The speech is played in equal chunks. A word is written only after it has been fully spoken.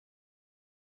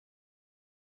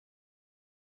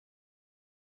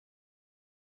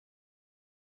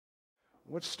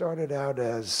What started out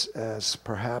as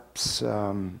perhaps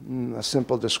a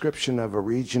simple description of a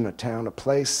region, a town, a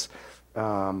place,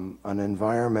 an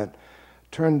environment,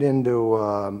 turned into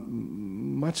a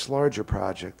much larger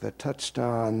project that touched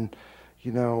on,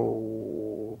 you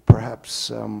know, perhaps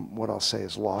what I'll say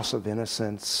is loss of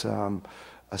innocence,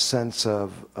 a sense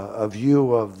of a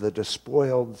view of the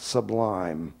despoiled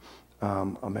sublime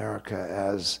America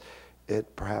as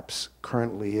it perhaps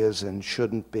currently is and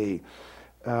shouldn't be.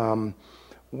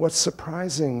 What's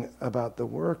surprising about the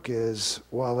work is,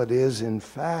 while it is in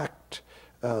fact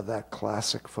that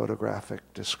classic photographic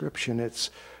description,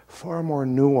 it's far more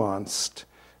nuanced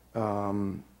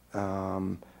and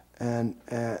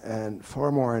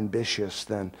far more ambitious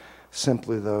than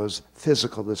simply those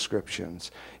physical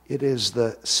descriptions. It is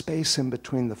the space in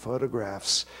between the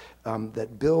photographs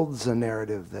that builds a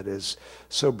narrative that is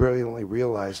so brilliantly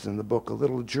realized in the book. A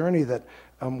little journey that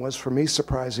was for me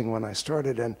surprising when I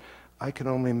started, and I can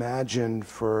only imagine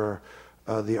for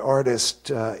the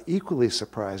artist equally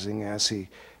surprising as he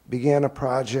began a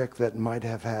project that might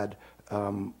have had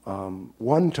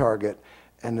one target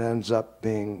and ends up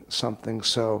being something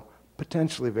so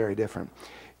potentially very different.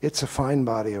 It's a fine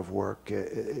body of work.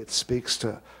 It speaks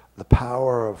to the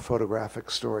power of photographic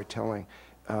storytelling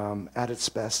at its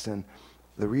best, and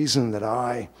the reason that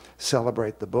I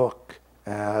celebrate the book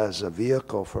as a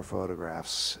vehicle for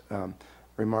photographs.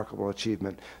 Remarkable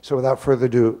achievement. So without further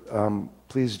ado,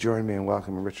 please join me in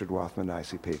welcoming Richard Rothman to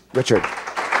ICP. Richard.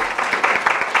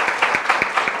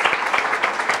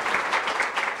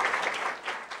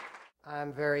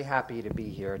 I'm very happy to be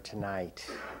here tonight.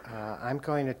 I'm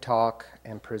going to talk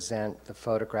and present the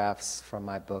photographs from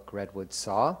my book, Redwood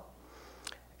Saw.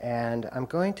 And I'm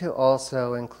going to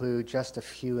also include just a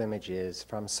few images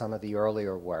from some of the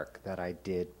earlier work that I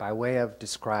did by way of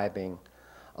describing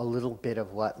a little bit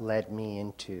of what led me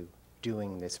into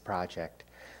doing this project.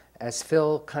 As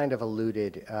Phil kind of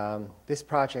alluded, this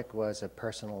project was a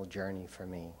personal journey for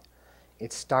me.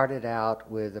 It started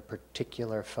out with a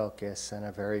particular focus and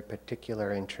a very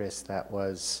particular interest that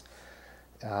was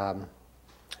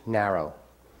narrow.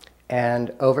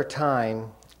 And over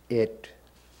time, it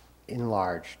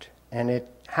enlarged, and it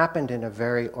happened in a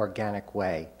very organic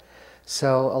way.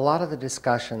 So a lot of the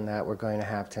discussion that we're going to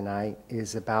have tonight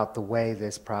is about the way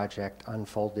this project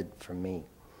unfolded for me.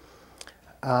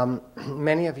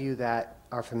 Many of you that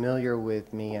are familiar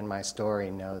with me and my story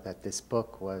know that this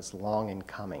book was long in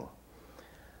coming.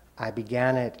 I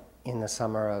began it in the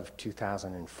summer of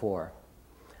 2004,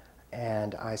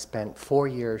 and I spent 4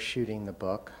 years shooting the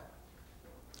book,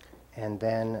 and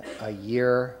then a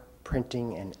year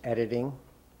printing and editing,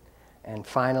 and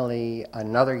finally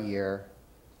another year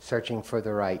searching for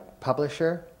the right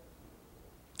publisher,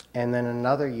 and then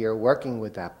another year working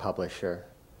with that publisher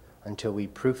until we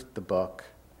proofed the book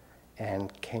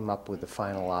and came up with the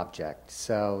final object.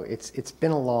 So it's been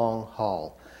a long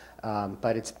haul,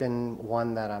 but it's been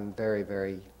one that I'm very,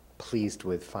 very pleased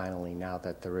with finally now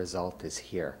that the result is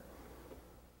here.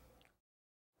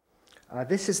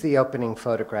 This is the opening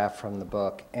photograph from the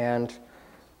book, and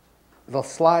the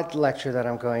slide lecture that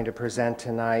I'm going to present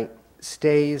tonight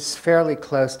stays fairly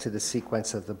close to the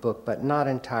sequence of the book, but not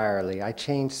entirely. I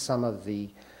changed some of the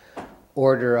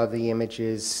order of the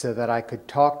images so that I could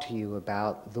talk to you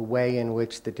about the way in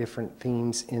which the different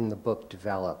themes in the book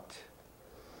developed.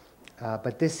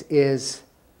 But this is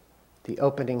the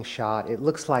opening shot. It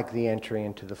looks like the entry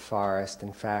into the forest.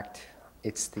 In fact,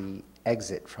 it's the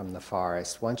exit from the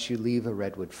forest. Once you leave a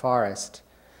redwood forest,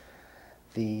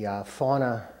 the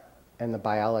fauna and the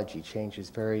biology changes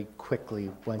very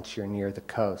quickly once you're near the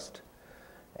coast.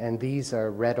 And these are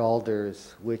red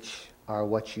alders, which are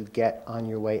what you get on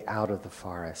your way out of the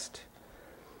forest.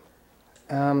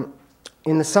 In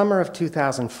the summer of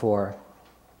 2004,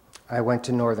 I went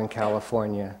to Northern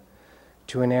California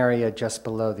to an area just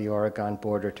below the Oregon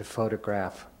border to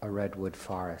photograph a redwood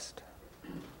forest.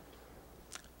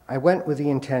 I went with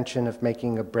the intention of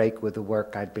making a break with the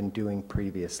work I'd been doing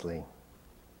previously.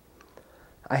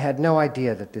 I had no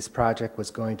idea that this project was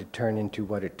going to turn into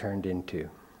what it turned into.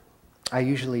 I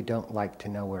usually don't like to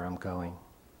know where I'm going.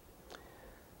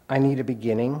 I need a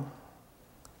beginning,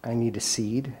 I need a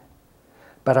seed,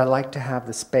 but I like to have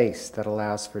the space that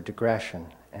allows for digression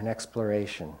and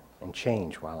exploration and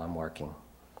change while I'm working.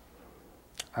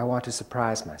 I want to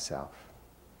surprise myself.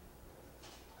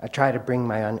 I try to bring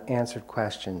my unanswered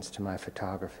questions to my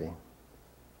photography.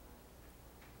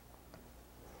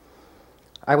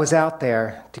 I was out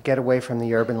there to get away from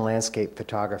the urban landscape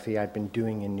photography I'd been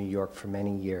doing in New York for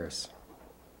many years.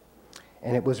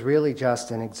 And it was really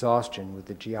just an exhaustion with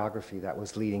the geography that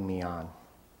was leading me on.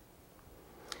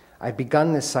 I'd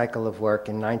begun this cycle of work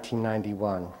in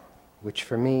 1991, which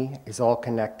for me is all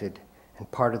connected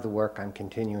and part of the work I'm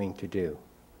continuing to do,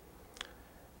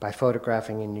 by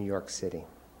photographing in New York City.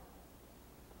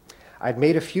 I'd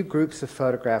made a few groups of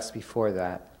photographs before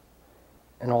that,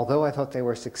 and although I thought they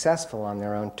were successful on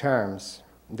their own terms,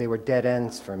 they were dead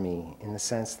ends for me in the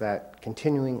sense that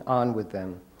continuing on with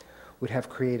them would have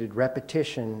created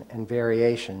repetition and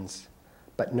variations,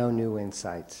 but no new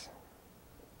insights.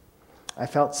 I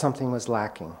felt something was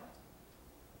lacking.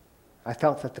 I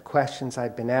felt that the questions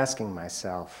I'd been asking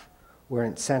myself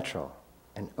weren't central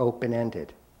and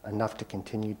open-ended enough to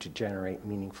continue to generate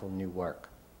meaningful new work.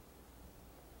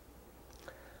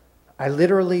 I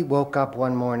literally woke up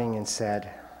one morning and said,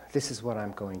 "This is what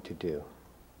I'm going to do.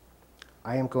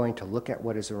 I am going to look at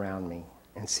what is around me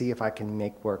and see if I can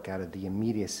make work out of the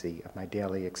immediacy of my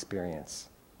daily experience."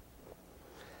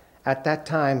 At that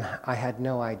time, I had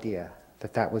no idea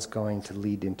that that was going to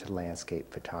lead into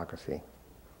landscape photography.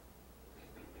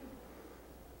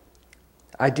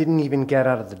 I didn't even get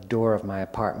out of the door of my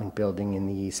apartment building in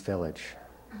the East Village.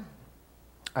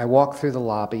 I walked through the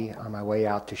lobby on my way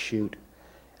out to shoot,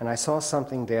 and I saw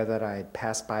something there that I had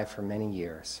passed by for many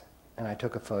years, and I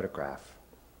took a photograph.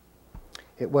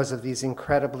 It was of these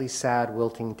incredibly sad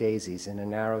wilting daisies in a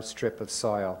narrow strip of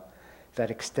soil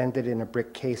that extended in a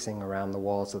brick casing around the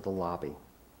walls of the lobby.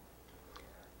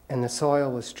 And the soil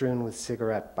was strewn with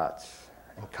cigarette butts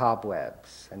and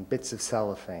cobwebs and bits of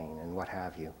cellophane and what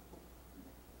have you.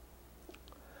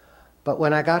 But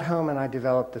when I got home and I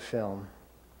developed the film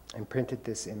and printed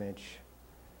this image,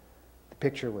 the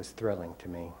picture was thrilling to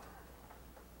me.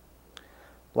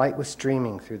 Light was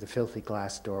streaming through the filthy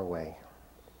glass doorway,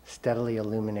 steadily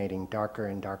illuminating darker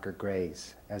and darker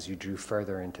grays as you drew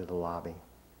further into the lobby.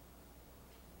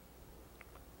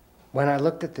 When I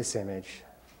looked at this image,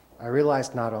 I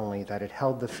realized not only that it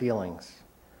held the feelings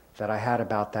that I had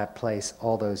about that place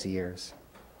all those years,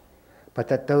 but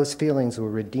that those feelings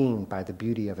were redeemed by the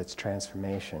beauty of its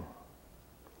transformation.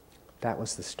 That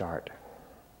was the start.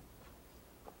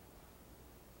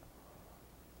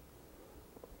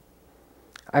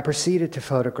 I proceeded to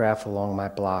photograph along my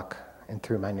block and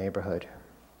through my neighborhood.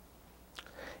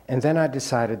 And then I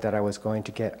decided that I was going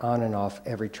to get on and off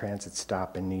every transit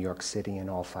stop in New York City in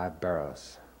all 5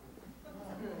 boroughs.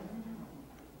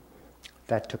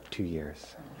 That took 2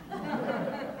 years.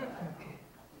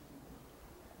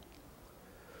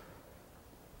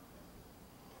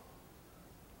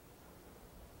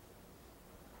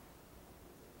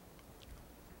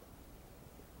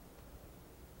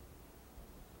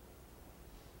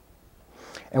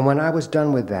 And when I was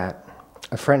done with that,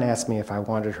 a friend asked me if I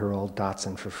wanted her old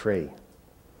Datsun for free.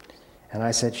 And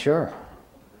I said, sure.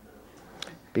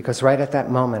 Because right at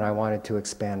that moment, I wanted to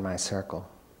expand my circle.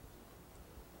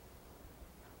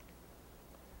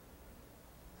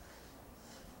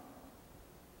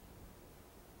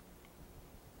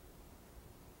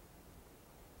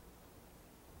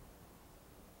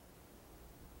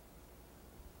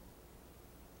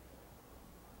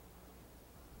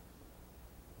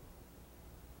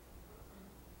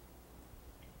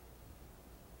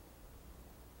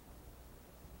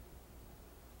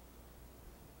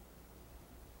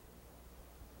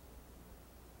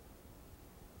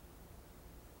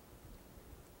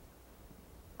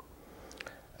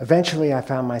 Eventually, I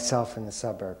found myself in the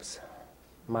suburbs,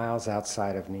 miles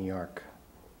outside of New York.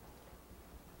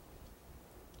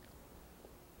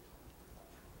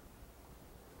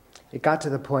 It got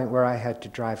to the point where I had to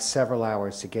drive several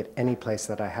hours to get any place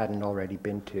that I hadn't already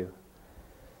been to,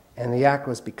 and the act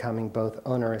was becoming both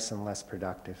onerous and less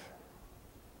productive.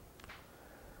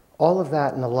 All of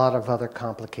that and a lot of other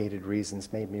complicated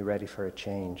reasons made me ready for a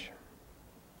change.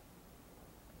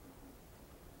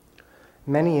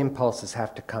 Many impulses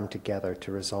have to come together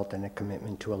to result in a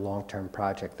commitment to a long-term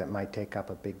project that might take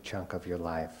up a big chunk of your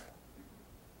life.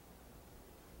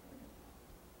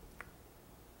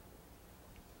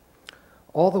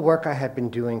 All the work I had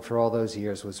been doing for all those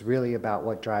years was really about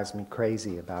what drives me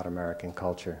crazy about American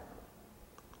culture.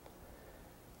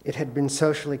 It had been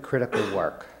socially critical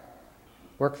work,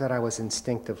 work that I was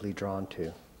instinctively drawn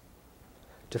to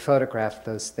photograph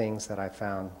those things that I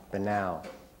found banal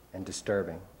and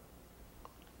disturbing.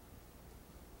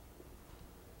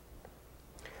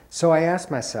 So I asked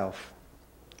myself,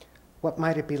 what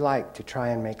might it be like to try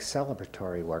and make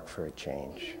celebratory work for a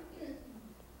change?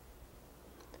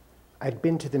 I'd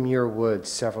been to the Muir Woods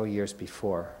several years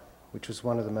before, which was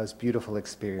one of the most beautiful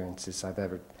experiences I've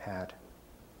ever had.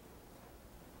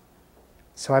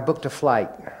 So I booked a flight,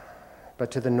 but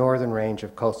to the northern range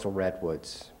of coastal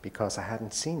Redwoods, because I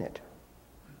hadn't seen it.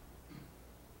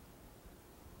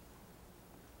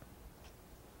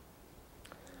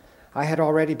 I had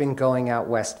already been going out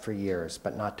west for years,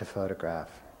 but not to photograph.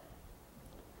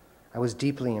 I was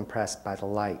deeply impressed by the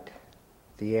light,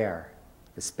 the air,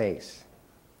 the space.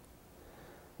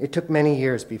 It took many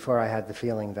years before I had the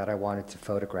feeling that I wanted to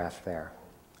photograph there,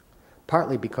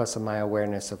 partly because of my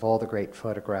awareness of all the great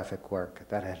photographic work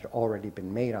that had already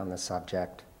been made on the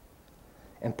subject,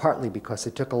 and partly because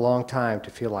it took a long time to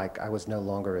feel like I was no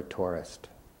longer a tourist.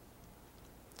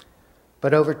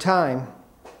 But over time,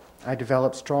 I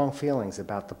developed strong feelings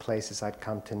about the places I'd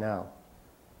come to know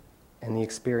and the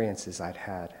experiences I'd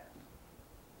had.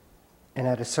 And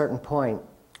at a certain point,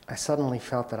 I suddenly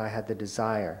felt that I had the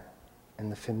desire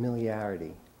and the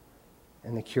familiarity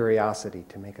and the curiosity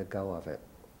to make a go of it.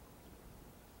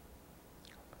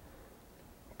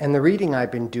 And the reading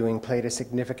I'd been doing played a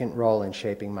significant role in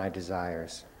shaping my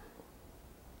desires.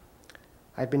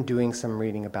 I'd been doing some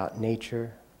reading about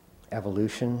nature,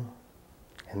 evolution,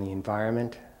 and the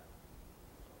environment.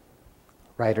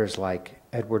 Writers like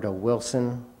Edward O.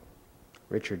 Wilson,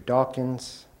 Richard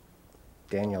Dawkins,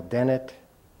 Daniel Dennett,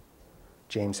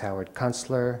 James Howard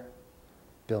Kunstler,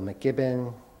 Bill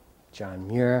McKibben, John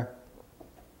Muir.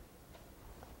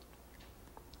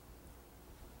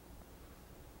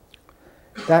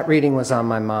 That reading was on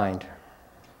my mind.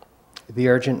 The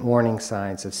urgent warning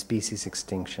signs of species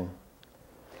extinction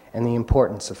and the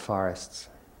importance of forests.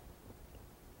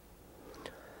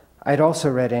 I'd also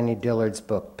read Annie Dillard's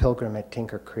book, Pilgrim at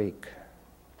Tinker Creek,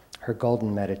 her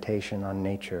golden meditation on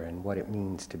nature and what it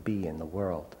means to be in the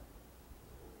world.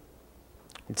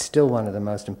 It's still one of the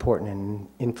most important and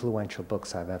influential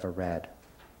books I've ever read.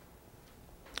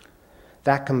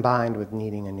 That combined with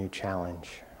needing a new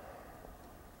challenge.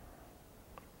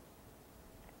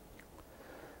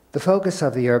 The focus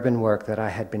of the urban work that I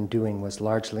had been doing was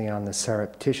largely on the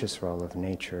surreptitious role of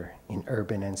nature in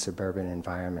urban and suburban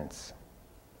environments.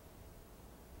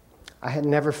 I had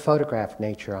never photographed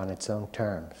nature on its own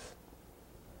terms,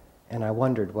 and I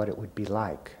wondered what it would be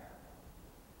like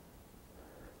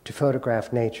to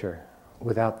photograph nature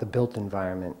without the built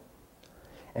environment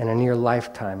and a near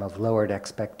lifetime of lowered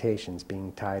expectations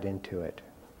being tied into it.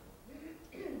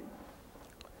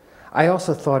 I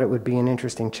also thought it would be an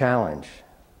interesting challenge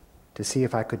to see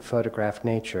if I could photograph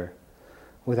nature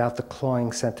without the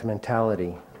cloying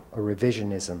sentimentality or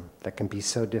revisionism that can be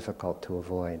so difficult to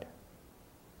avoid.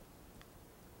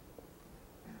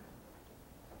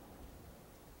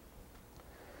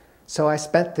 So I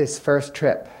spent this first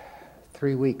trip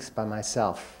 3 weeks by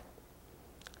myself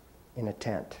in a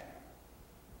tent,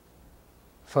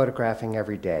 photographing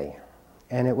every day,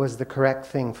 and it was the correct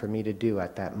thing for me to do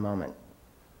at that moment.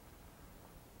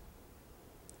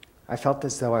 I felt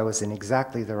as though I was in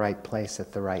exactly the right place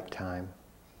at the right time.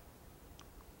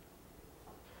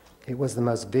 It was the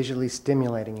most visually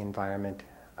stimulating environment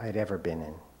I'd ever been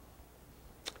in.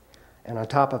 And on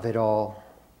top of it all,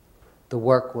 the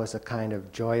work was a kind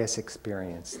of joyous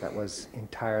experience that was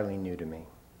entirely new to me.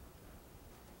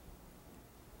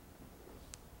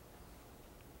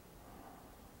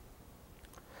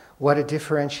 What a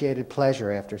differentiated pleasure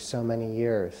after so many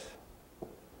years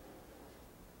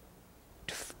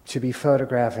to be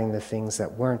photographing the things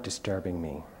that weren't disturbing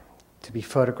me, to be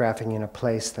photographing in a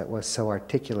place that was so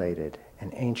articulated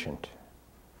and ancient,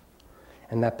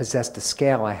 and that possessed a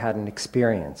scale I hadn't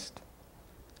experienced,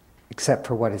 except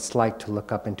for what it's like to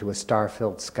look up into a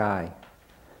star-filled sky,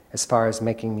 as far as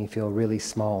making me feel really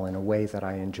small in a way that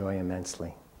I enjoy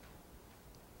immensely.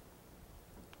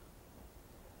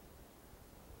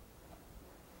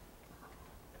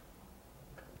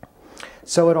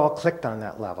 So it all clicked on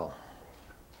that level,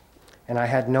 and I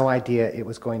had no idea it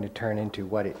was going to turn into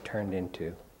what it turned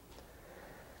into.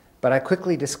 But I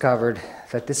quickly discovered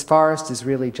that this forest is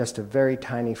really just a very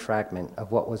tiny fragment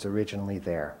of what was originally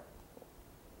there.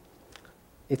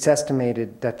 It's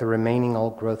estimated that the remaining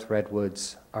old-growth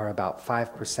redwoods are about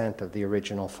 5% of the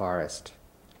original forest,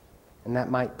 and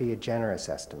that might be a generous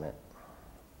estimate.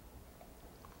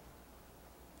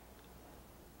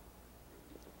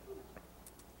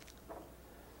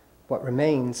 What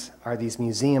remains are these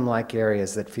museum-like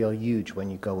areas that feel huge when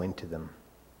you go into them.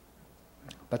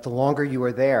 But the longer you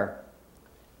are there,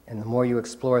 and the more you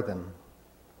explore them,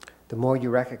 the more you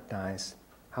recognize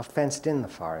how fenced in the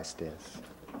forest is,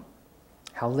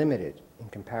 how limited in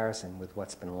comparison with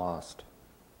what's been lost.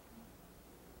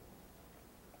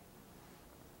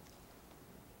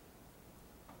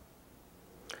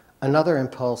 Another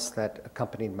impulse that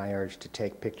accompanied my urge to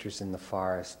take pictures in the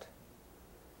forest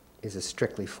is a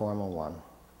strictly formal one.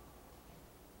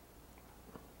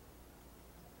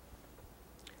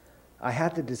 I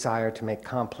had the desire to make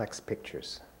complex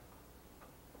pictures.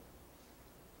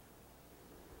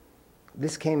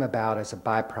 This came about as a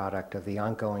byproduct of the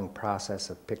ongoing process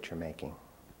of picture making.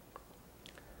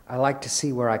 I like to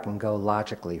see where I can go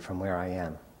logically from where I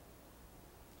am.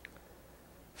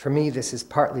 For me, this has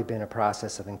partly been a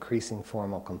process of increasing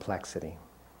formal complexity.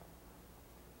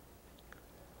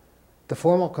 The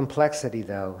formal complexity,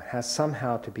 though, has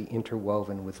somehow to be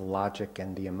interwoven with logic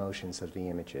and the emotions of the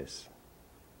images.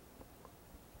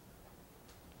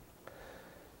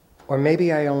 Or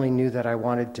maybe I only knew that I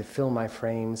wanted to fill my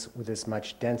frames with as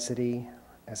much density,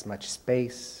 as much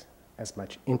space, as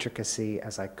much intricacy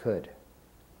as I could,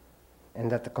 and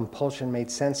that the compulsion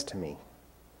made sense to me,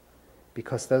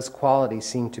 because those qualities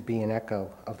seemed to be an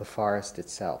echo of the forest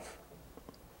itself.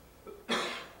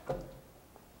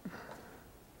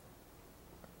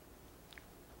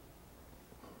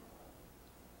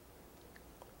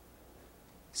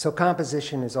 So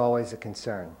composition is always a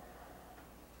concern.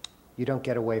 You don't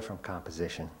get away from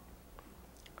composition.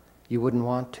 You wouldn't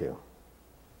want to.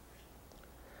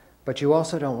 But you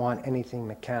also don't want anything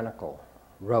mechanical,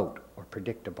 rote, or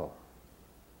predictable.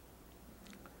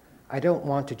 I don't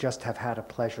want to just have had a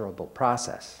pleasurable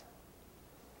process.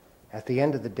 At the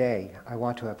end of the day, I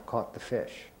want to have caught the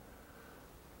fish.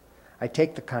 I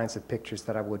take the kinds of pictures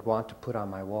that I would want to put on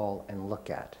my wall and look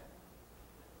at.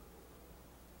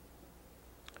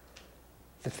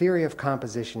 The theory of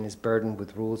composition is burdened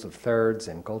with rules of thirds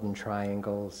and golden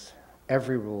triangles.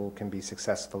 Every rule can be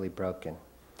successfully broken,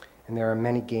 and there are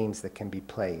many games that can be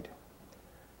played.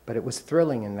 But it was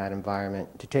thrilling in that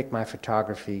environment to take my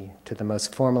photography to the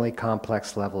most formally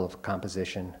complex level of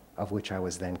composition of which I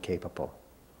was then capable.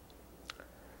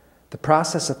 The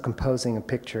process of composing a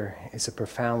picture is a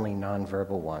profoundly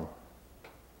nonverbal one.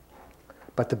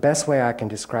 But the best way I can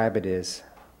describe it is,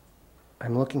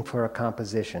 I'm looking for a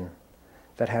composition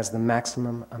that has the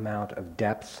maximum amount of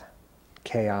depth,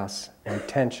 chaos, and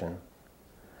tension,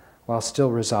 while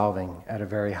still resolving at a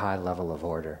very high level of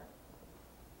order.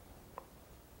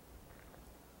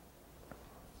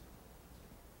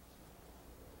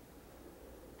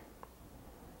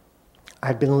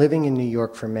 I'd been living in New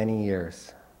York for many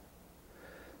years,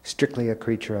 strictly a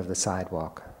creature of the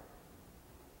sidewalk.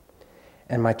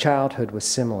 And my childhood was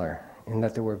similar in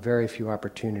that there were very few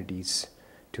opportunities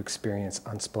to experience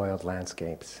unspoiled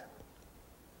landscapes.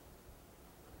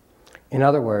 In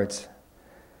other words,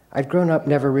 I'd grown up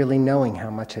never really knowing how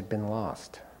much had been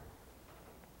lost.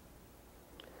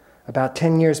 About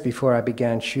 10 years before I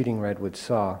began shooting Redwood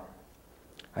Saw,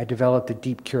 I developed a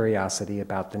deep curiosity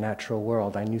about the natural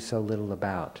world I knew so little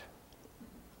about.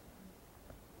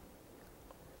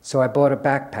 So I bought a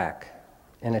backpack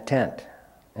and a tent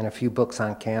and a few books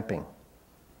on camping,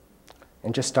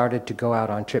 and just started to go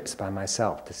out on trips by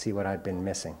myself to see what I'd been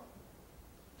missing.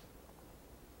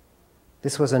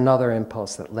 This was another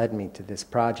impulse that led me to this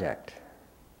project.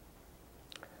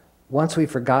 Once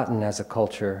we've forgotten as a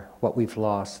culture what we've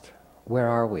lost, where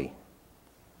are we?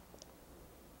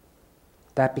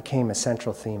 That became a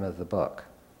central theme of the book.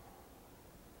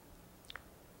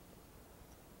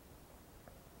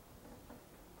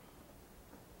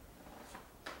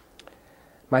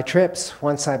 My trips,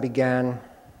 once I began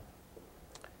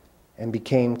and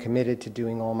became committed to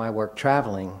doing all my work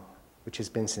traveling, which has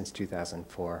been since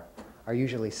 2004, are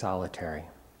usually solitary.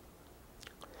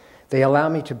 They allow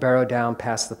me to burrow down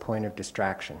past the point of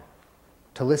distraction,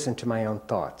 to listen to my own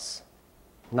thoughts,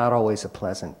 not always a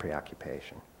pleasant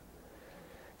preoccupation.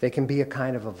 They can be a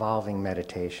kind of evolving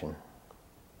meditation.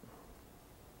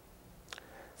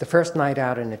 The first night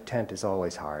out in a tent is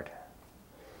always hard.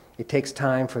 It takes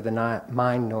time for the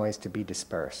mind noise to be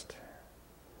dispersed.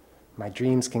 My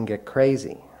dreams can get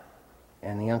crazy,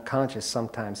 and the unconscious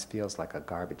sometimes feels like a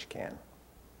garbage can.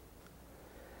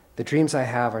 The dreams I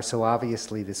have are so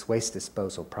obviously this waste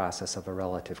disposal process of a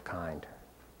relative kind.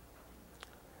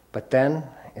 But then,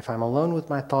 if I'm alone with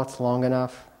my thoughts long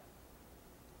enough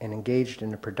and engaged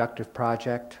in a productive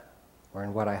project, or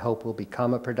in what I hope will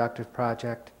become a productive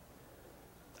project,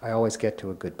 I always get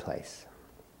to a good place.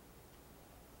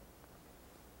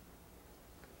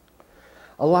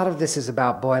 A lot of this is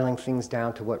about boiling things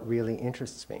down to what really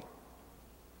interests me.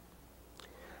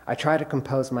 I try to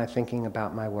compose my thinking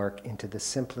about my work into the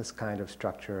simplest kind of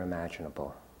structure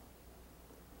imaginable.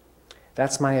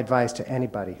 That's my advice to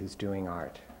anybody who's doing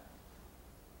art.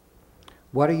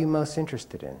 What are you most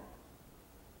interested in?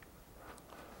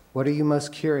 What are you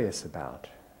most curious about?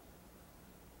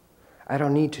 I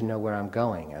don't need to know where I'm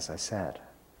going, as I said.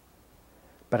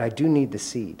 But I do need the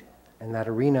seed, and that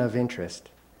arena of interest,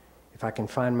 if I can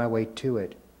find my way to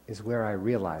it, is where I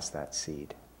realize that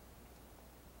seed.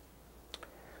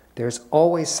 There's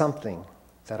always something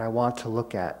that I want to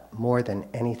look at more than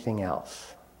anything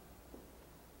else.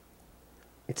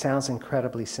 It sounds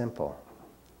incredibly simple,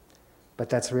 but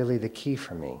that's really the key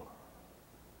for me.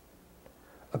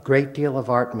 A great deal of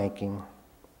art making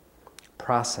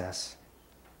process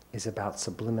is about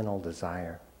subliminal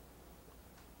desire.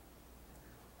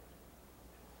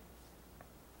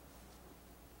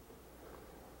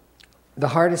 The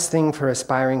hardest thing for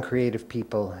aspiring creative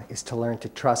people is to learn to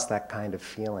trust that kind of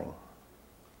feeling,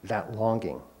 that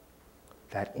longing,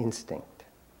 that instinct,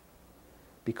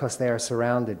 because they are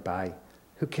surrounded by,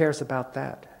 who cares about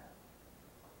that?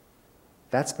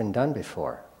 That's been done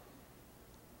before.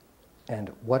 And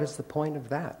what is the point of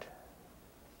that?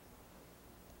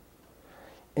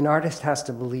 An artist has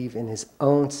to believe in his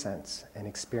own sense and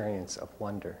experience of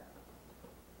wonder.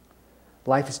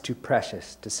 Life is too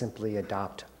precious to simply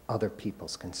adopt other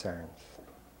people's concerns.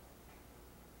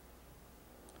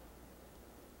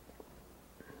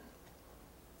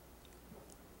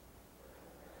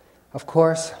 Of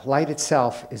course, light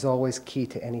itself is always key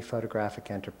to any photographic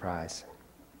enterprise.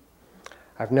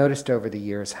 I've noticed over the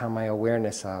years how my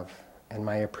awareness of and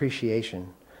my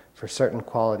appreciation for certain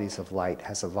qualities of light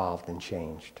has evolved and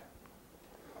changed.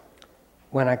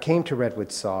 When I came to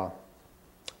Redwood Saw,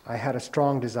 I had a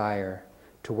strong desire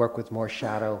to work with more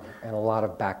shadow and a lot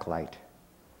of backlight,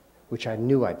 which I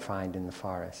knew I'd find in the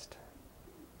forest.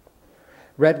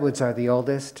 Redwoods are the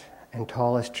oldest and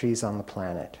tallest trees on the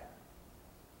planet,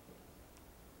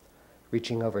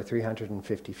 reaching over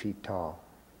 350 feet tall.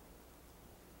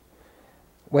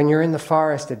 When you're in the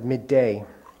forest at midday,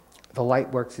 the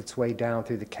light works its way down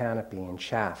through the canopy in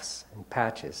shafts and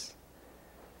patches,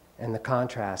 and the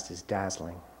contrast is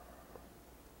dazzling.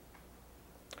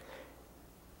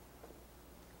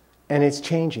 And it's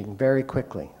changing very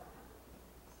quickly,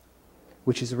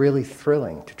 which is really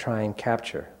thrilling to try and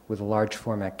capture with a large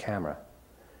format camera.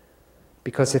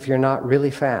 Because if you're not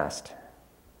really fast,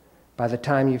 by the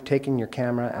time you've taken your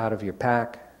camera out of your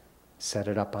pack, set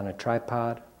it up on a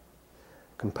tripod,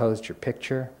 composed your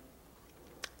picture,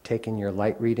 taken your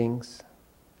light readings,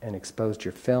 and exposed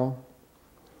your film,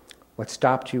 what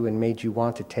stopped you and made you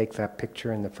want to take that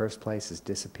picture in the first place has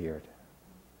disappeared.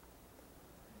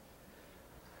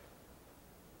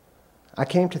 I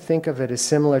came to think of it as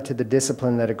similar to the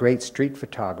discipline that a great street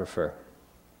photographer,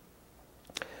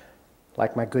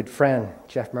 like my good friend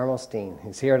Jeff Mermelstein,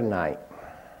 who's here tonight,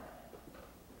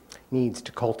 needs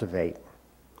to cultivate.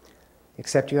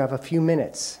 Except you have a few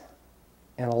minutes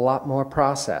and a lot more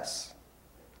process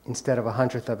instead of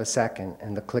 1/100th of a second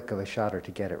and the click of a shutter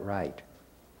to get it right.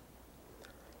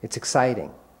 It's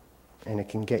exciting, and it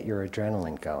can get your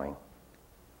adrenaline going.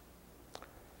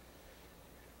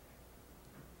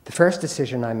 The first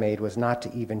decision I made was not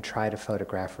to even try to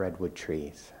photograph redwood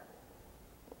trees.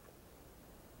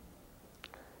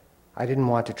 I didn't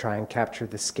want to try and capture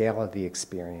the scale of the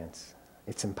experience.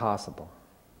 It's impossible.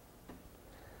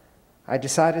 I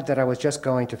decided that I was just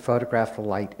going to photograph the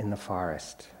light in the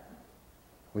forest,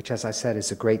 which, as I said,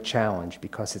 is a great challenge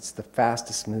because it's the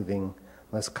fastest moving,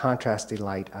 most contrasty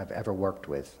light I've ever worked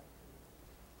with.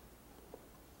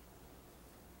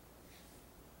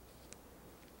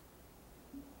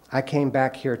 I came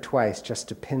back here twice just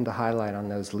to pin the highlight on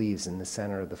those leaves in the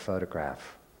center of the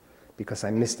photograph because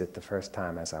I missed it the first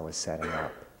time as I was setting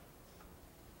up.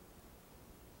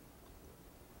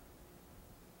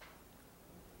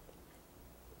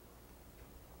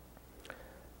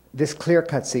 This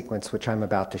clear-cut sequence, which I'm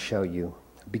about to show you,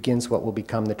 begins what will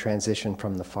become the transition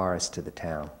from the forest to the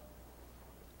town.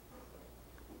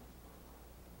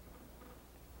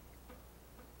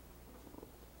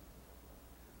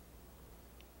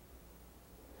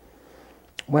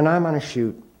 When I'm on a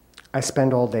shoot, I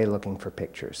spend all day looking for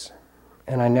pictures,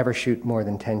 and I never shoot more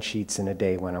than 10 sheets in a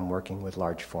day when I'm working with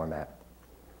large format.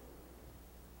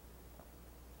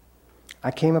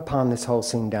 I came upon this whole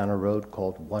scene down a road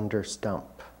called Wonder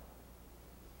Stump.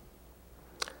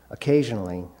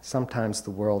 Occasionally, sometimes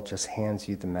the world just hands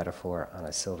you the metaphor on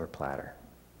a silver platter.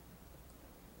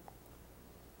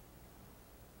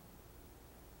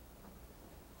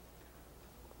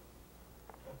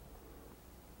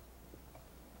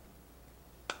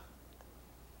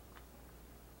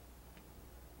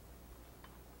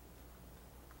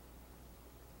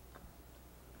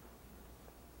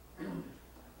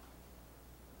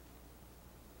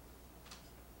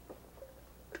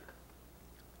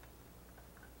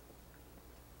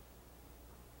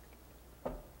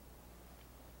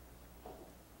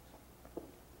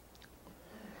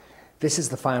 This is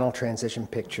the final transition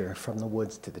picture from the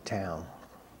woods to the town.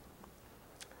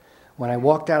 When I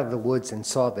walked out of the woods and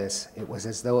saw this, it was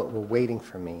as though it were waiting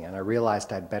for me, and I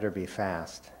realized I'd better be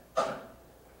fast.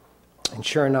 And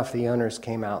sure enough, the owners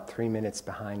came out 3 minutes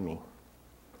behind me.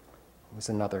 It was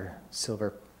another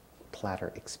silver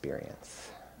platter experience.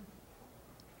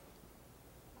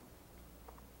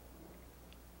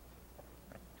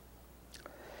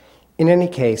 In any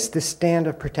case, this stand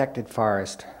of protected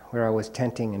forest, where I was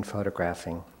tenting and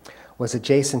photographing, was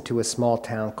adjacent to a small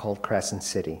town called Crescent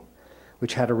City,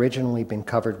 which had originally been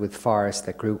covered with forest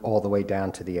that grew all the way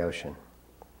down to the ocean.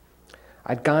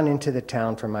 I'd gone into the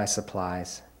town for my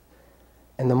supplies,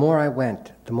 and the more I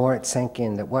went, the more it sank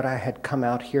in that what I had come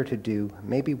out here to do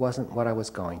maybe wasn't what I was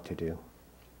going to do.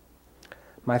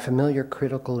 My familiar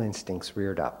critical instincts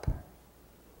reared up.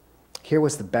 Here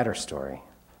was the better story.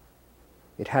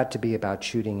 It had to be about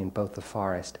shooting in both the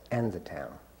forest and the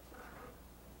town.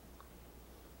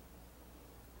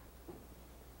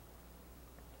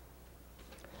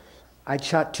 I'd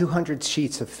shot 200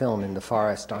 sheets of film in the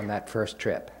forest on that first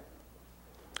trip,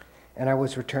 and I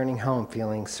was returning home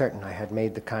feeling certain I had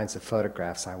made the kinds of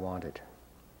photographs I wanted.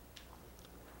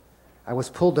 I was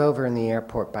pulled over in the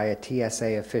airport by a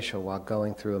TSA official while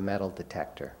going through a metal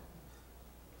detector.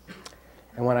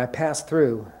 And when I passed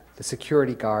through, the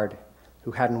security guard,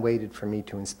 who hadn't waited for me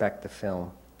to inspect the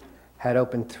film, had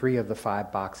opened 3 of the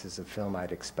 5 boxes of film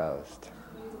I'd exposed.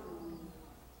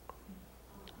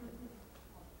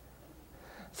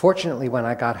 Fortunately, when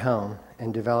I got home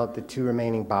and developed the 2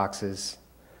 remaining boxes,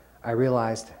 I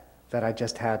realized that I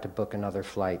just had to book another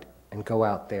flight and go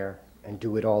out there and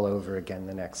do it all over again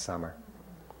the next summer.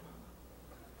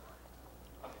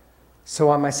 So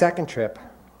on my second trip,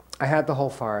 I had the whole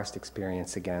forest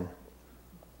experience again.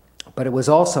 But it was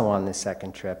also on this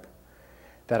second trip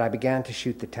that I began to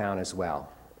shoot the town as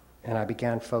well, and I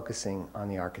began focusing on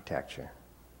the architecture.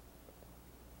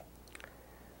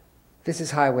 This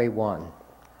is Highway 1,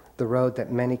 the road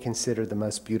that many consider the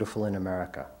most beautiful in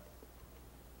America.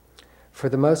 For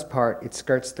the most part, it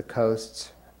skirts the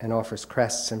coasts and offers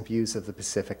crests and views of the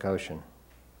Pacific Ocean.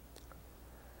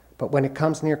 But when it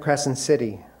comes near Crescent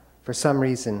City, for some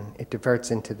reason, it diverts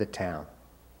into the town.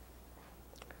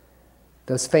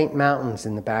 Those faint mountains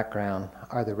in the background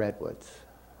are the Redwoods.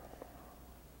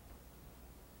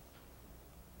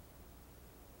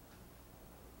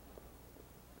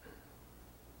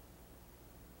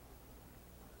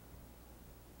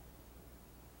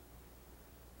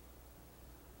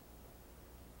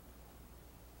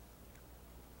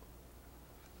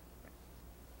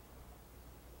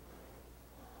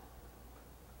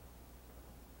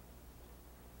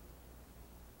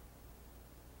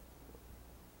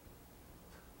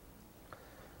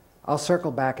 I'll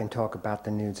circle back and talk about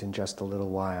the nudes in just a little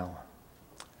while.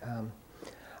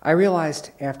 I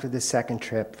realized after this second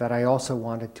trip that I also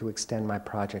wanted to extend my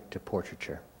project to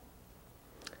portraiture.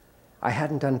 I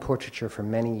hadn't done portraiture for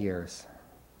many years,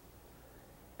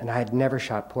 and I had never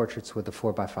shot portraits with a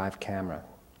 4x5 camera,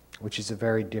 which is a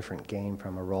very different game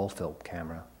from a roll film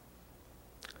camera.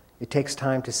 It takes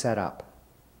time to set up.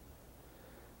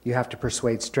 You have to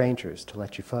persuade strangers to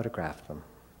let you photograph them.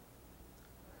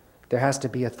 There has to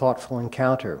be a thoughtful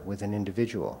encounter with an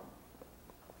individual.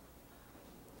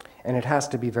 And it has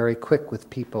to be very quick with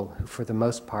people who, for the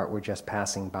most part, were just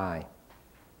passing by.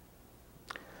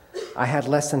 I had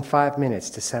less than 5 minutes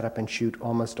to set up and shoot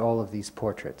almost all of these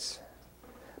portraits,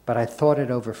 but I thought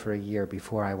it over for a year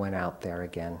before I went out there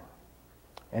again.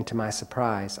 And to my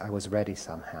surprise, I was ready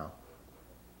somehow.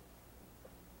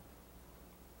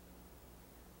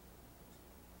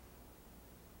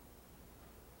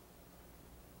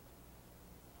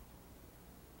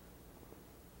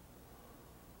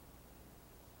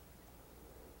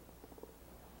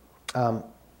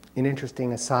 An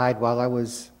interesting aside, while I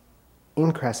was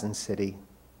in Crescent City,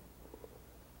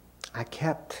 I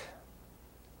kept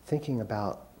thinking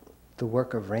about the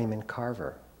work of Raymond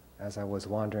Carver as I was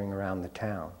wandering around the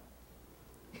town.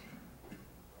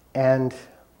 And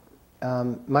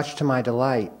much to my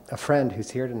delight, a friend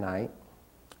who's here tonight,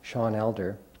 Sean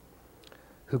Elder,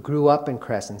 who grew up in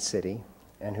Crescent City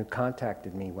and who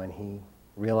contacted me when he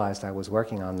realized I was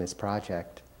working on this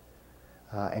project,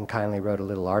 and kindly wrote a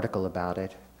little article about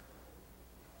it,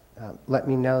 let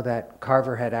me know that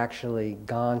Carver had actually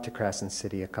gone to Crescent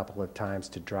City a couple of times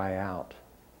to dry out.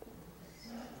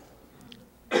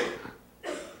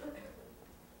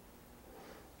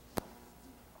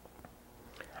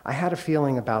 I had a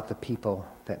feeling about the people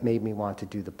that made me want to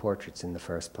do the portraits in the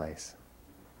first place.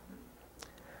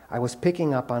 I was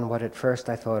picking up on what at first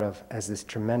I thought of as this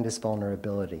tremendous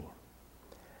vulnerability.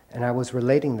 And I was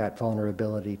relating that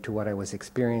vulnerability to what I was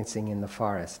experiencing in the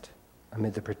forest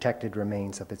amid the protected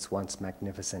remains of its once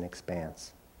magnificent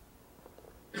expanse.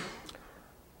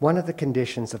 One of the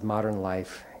conditions of modern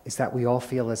life is that we all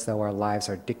feel as though our lives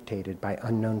are dictated by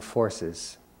unknown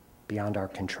forces beyond our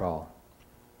control.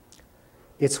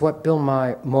 It's what Bill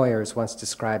Moyers once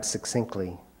described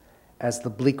succinctly as the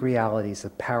bleak realities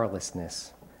of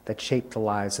powerlessness that shape the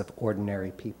lives of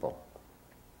ordinary people.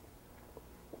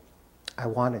 I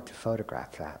wanted to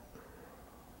photograph that.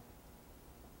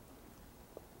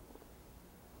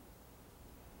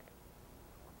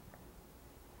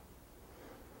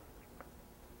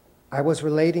 I was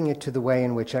relating it to the way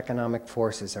in which economic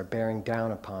forces are bearing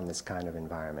down upon this kind of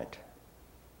environment,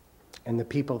 and the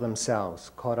people themselves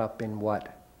caught up in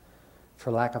what,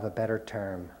 for lack of a better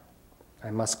term, I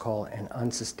must call an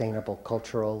unsustainable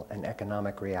cultural and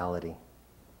economic reality.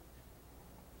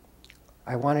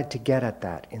 I wanted to get at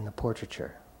that in the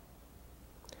portraiture.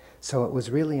 So it was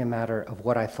really a matter of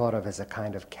what I thought of as a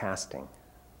kind of casting,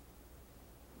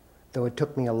 though it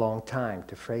took me a long time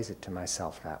to phrase it to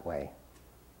myself that way.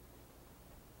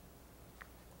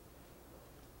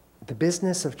 The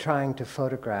business of trying to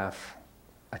photograph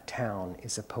a town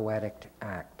is a poetic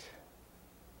act,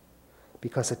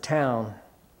 because a town,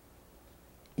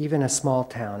 even a small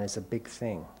town, is a big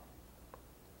thing,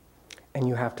 and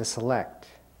you have to select,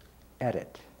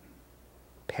 edit,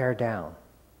 pare down,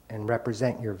 and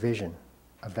represent your vision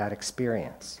of that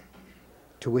experience,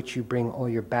 to which you bring all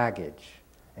your baggage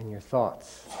and your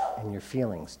thoughts and your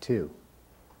feelings too.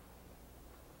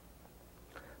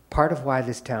 Part of why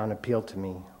this town appealed to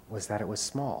me was that it was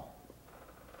small.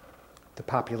 The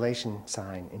population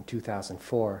sign in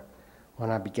 2004,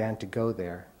 when I began to go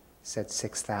there, said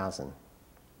 6,000.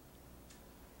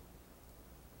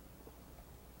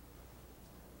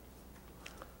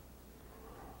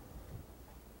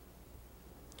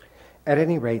 At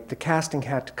any rate, the casting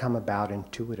had to come about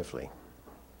intuitively.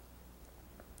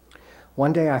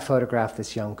 One day I photographed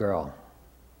this young girl.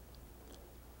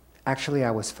 Actually,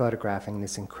 I was photographing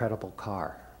this incredible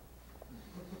car.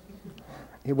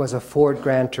 It was a Ford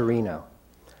Gran Torino,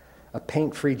 a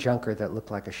paint-free junker that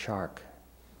looked like a shark,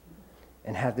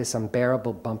 and had this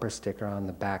unbearable bumper sticker on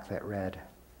the back that read,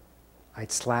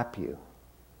 "I'd slap you,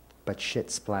 but shit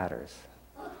splatters."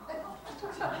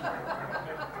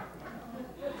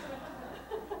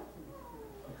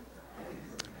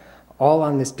 All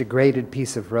on this degraded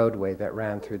piece of roadway that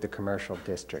ran through the commercial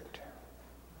district.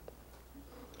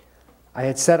 I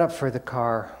had set up for the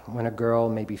car when a girl,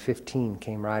 maybe 15,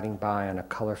 came riding by on a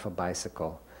colorful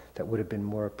bicycle that would have been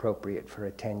more appropriate for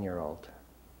a 10-year-old.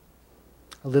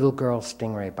 A little girl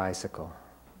Stingray bicycle.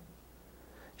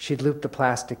 She'd looped a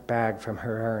plastic bag from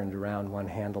her errand around one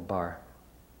handlebar.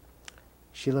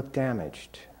 She looked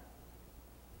damaged.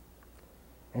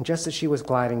 And just as she was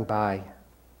gliding by,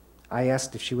 I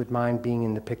asked if she would mind being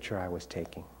in the picture I was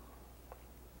taking.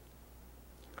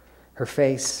 Her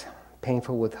face,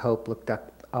 painful with hope, looked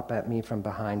up at me from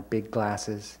behind big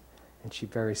glasses, and she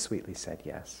very sweetly said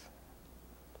yes.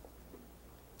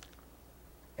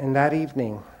 And that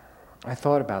evening, I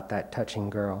thought about that touching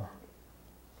girl.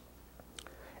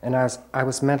 And as I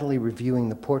was mentally reviewing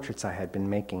the portraits I had been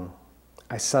making,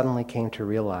 I suddenly came to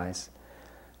realize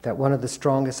that one of the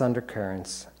strongest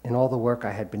undercurrents in all the work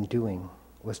I had been doing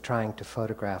was trying to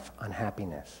photograph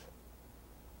unhappiness.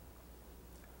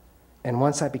 And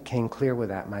once I became clear with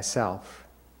that myself,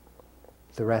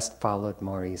 the rest followed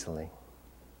more easily.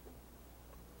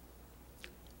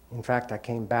 In fact, I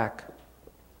came back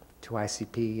to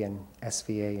ICP and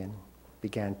SVA and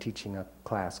began teaching a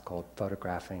class called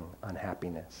Photographing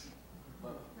Unhappiness.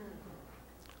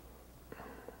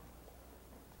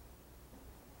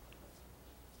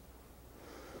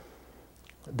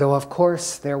 Though, of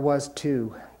course, there was,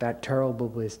 too, that terrible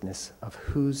business of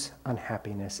whose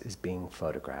unhappiness is being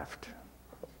photographed.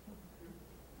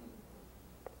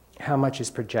 How much is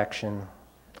projection,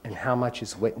 and how much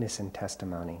is witness and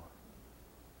testimony?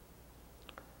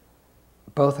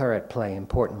 Both are at play,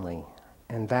 importantly,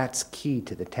 and that's key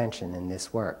to the tension in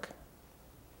this work.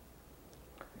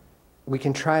 We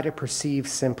can try to perceive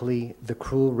simply the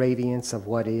cruel radiance of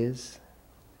what is,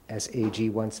 as A.G.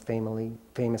 once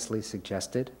famously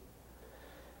suggested.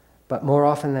 But more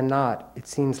often than not, it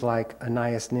seems like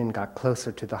Anais Nin got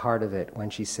closer to the heart of it when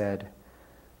she said,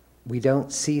 "We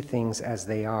don't see things as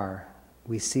they are,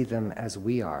 we see them as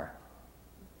we are."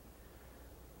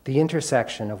 The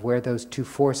intersection of where those two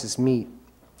forces meet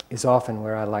is often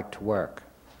where I like to work.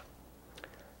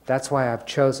 That's why I've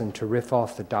chosen to riff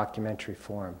off the documentary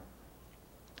form.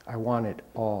 I want it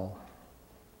all.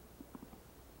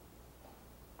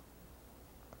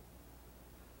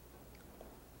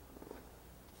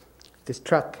 This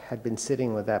truck had been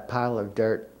sitting with that pile of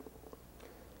dirt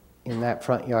in that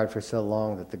front yard for so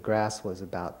long that the grass was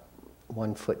about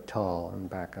 1 foot tall in the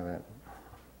back of it.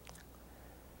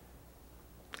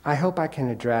 I hope I can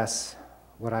address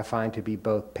what I find to be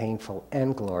both painful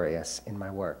and glorious in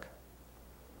my work.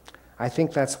 I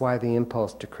think that's why the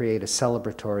impulse to create a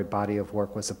celebratory body of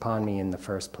work was upon me in the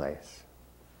first place.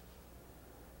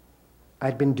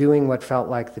 I'd been doing what felt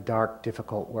like the dark,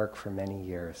 difficult work for many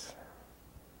years.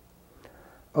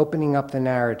 Opening up the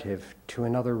narrative to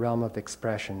another realm of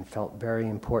expression felt very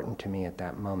important to me at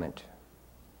that moment.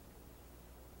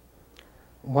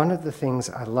 One of the things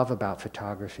I love about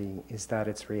photography is that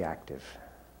it's reactive.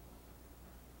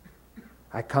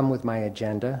 I come with my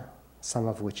agenda, some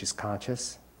of which is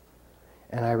conscious,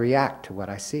 and I react to what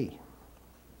I see.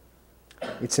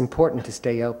 It's important to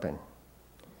stay open.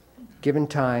 Given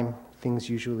time, things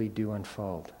usually do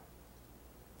unfold.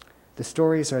 The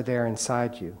stories are there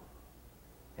inside you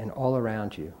and all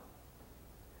around you.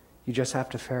 You just have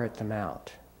to ferret them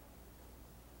out.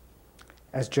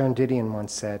 As Joan Didion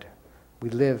once said, we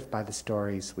live by the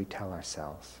stories we tell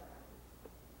ourselves.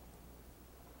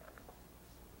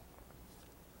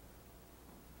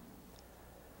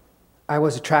 I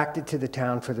was attracted to the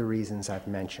town for the reasons I've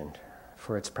mentioned,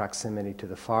 for its proximity to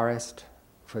the forest,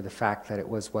 for the fact that it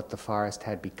was what the forest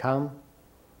had become,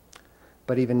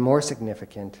 but even more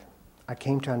significant, I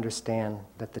came to understand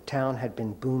that the town had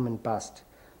been boom and bust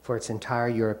for its entire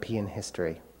European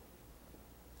history.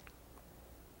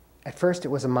 At first it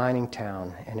was a mining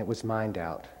town, and it was mined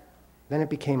out. Then it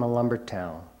became a lumber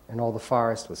town, and all the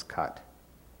forest was cut,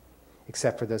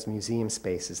 except for those museum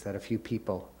spaces that a few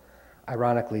people,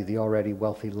 ironically the already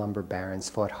wealthy lumber barons,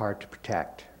 fought hard to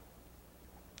protect.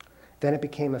 Then it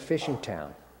became a fishing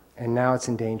town, and now it's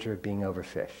in danger of being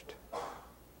overfished.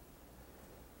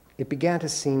 It began to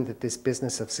seem that this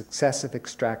business of successive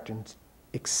extraction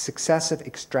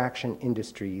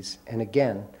industries, and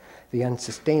again, the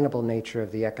unsustainable nature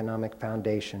of the economic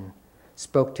foundation,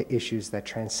 spoke to issues that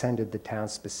transcended the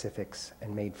town's specifics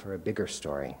and made for a bigger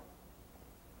story.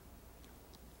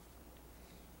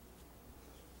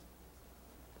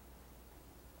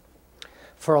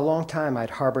 For a long time, I'd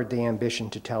harbored the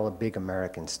ambition to tell a big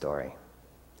American story.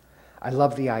 I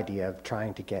love the idea of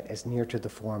trying to get as near to the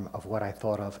form of what I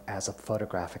thought of as a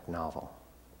photographic novel.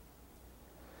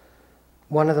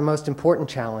 One of the most important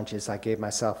challenges I gave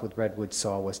myself with Redwood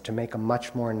Saw was to make a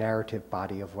much more narrative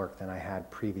body of work than I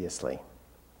had previously.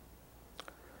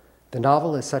 The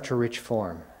novel is such a rich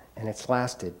form, and it's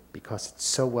lasted because it's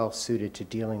so well suited to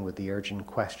dealing with the urgent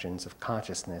questions of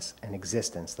consciousness and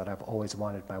existence that I've always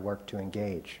wanted my work to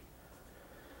engage.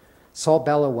 Saul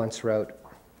Bellow once wrote,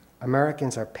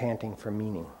 "Americans are panting for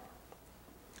meaning."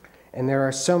 And there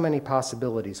are so many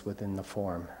possibilities within the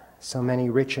form, so many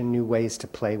rich and new ways to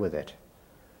play with it.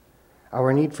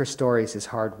 Our need for stories is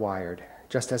hardwired,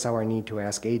 just as our need to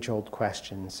ask age-old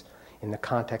questions in the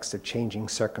context of changing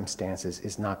circumstances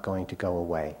is not going to go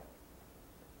away.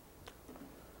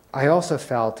 I also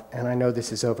felt, and I know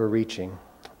this is overreaching,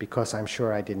 because I'm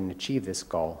sure I didn't achieve this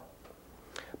goal,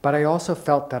 but I also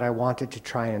felt that I wanted to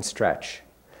try and stretch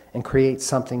and create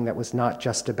something that was not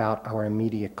just about our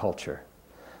immediate culture,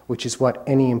 which is what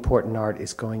any important art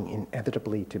is going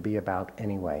inevitably to be about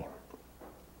anyway.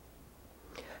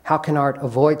 How can art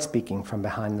avoid speaking from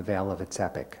behind the veil of its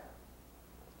epic?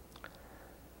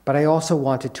 But I also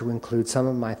wanted to include some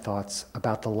of my thoughts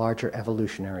about the larger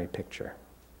evolutionary picture,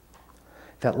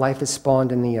 that life is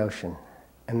spawned in the ocean,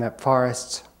 and that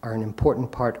forests are an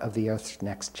important part of the Earth's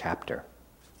next chapter.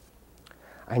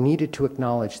 I needed to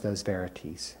acknowledge those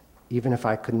verities, even if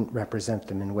I couldn't represent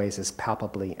them in ways as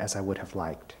palpably as I would have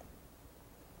liked.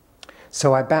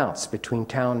 So I bounced between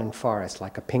town and forest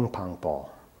like a ping-pong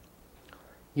ball.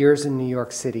 Years in New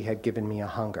York City had given me a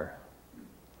hunger.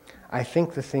 I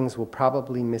think the things we'll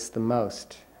probably miss the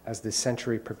most as this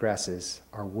century progresses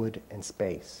are wood and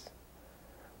space.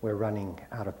 We're running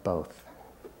out of both.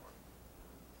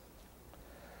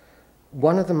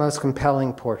 One of the most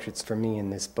compelling portraits for me in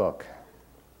this book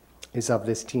is of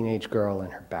this teenage girl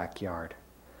in her backyard,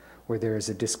 where there is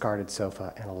a discarded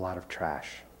sofa and a lot of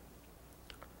trash.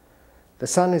 The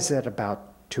sun is at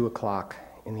about 2 o'clock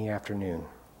in the afternoon,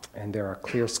 and there are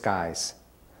clear skies.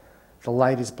 The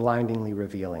light is blindingly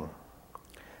revealing.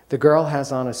 The girl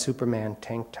has on a Superman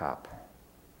tank top,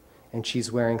 and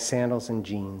she's wearing sandals and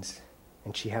jeans,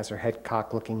 and she has her head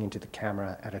cocked looking into the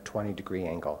camera at a 20-degree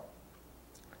angle.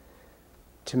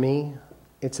 To me,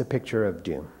 it's a picture of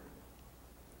doom.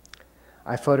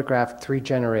 I photographed 3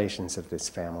 generations of this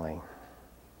family.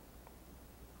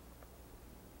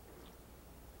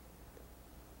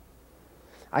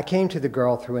 I came to the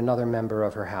girl through another member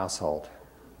of her household,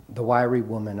 the wiry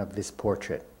woman of this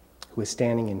portrait, who is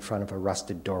standing in front of a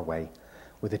rusted doorway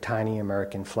with a tiny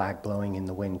American flag blowing in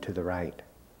the wind to the right.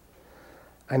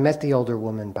 I met the older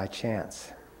woman by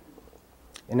chance,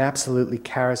 an absolutely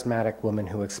charismatic woman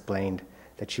who explained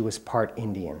that she was part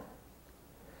Indian.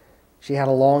 She had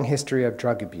a long history of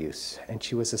drug abuse, and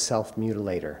she was a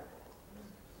self-mutilator.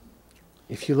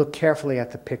 If you look carefully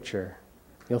at the picture,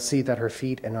 you'll see that her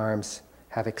feet and arms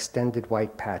have extended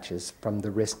white patches from the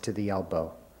wrist to the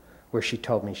elbow, where she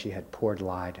told me she had poured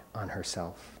lye on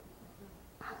herself.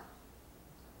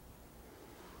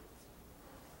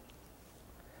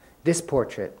 This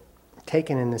portrait,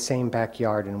 taken in the same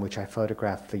backyard in which I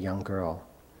photographed the young girl,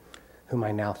 whom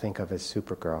I now think of as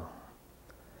Supergirl,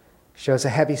 shows a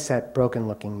heavy-set,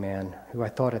 broken-looking man who I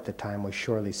thought at the time was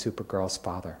surely Supergirl's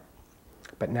father,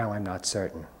 but now I'm not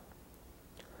certain.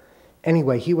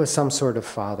 Anyway, he was some sort of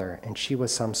father, and she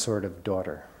was some sort of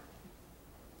daughter.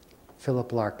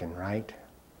 Philip Larkin, right?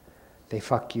 They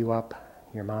fuck you up,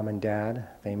 your mom and dad.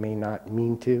 They may not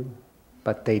mean to,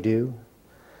 but they do.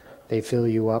 They fill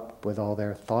you up with all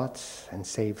their thoughts and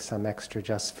save some extra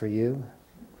just for you.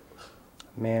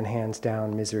 Man hands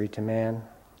down misery to man.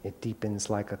 It deepens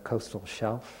like a coastal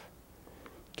shelf.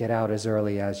 Get out as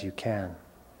early as you can,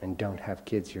 and don't have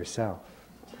kids yourself.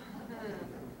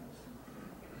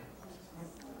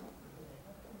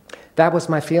 That was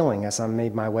my feeling as I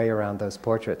made my way around those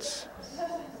portraits.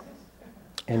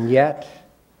 And yet,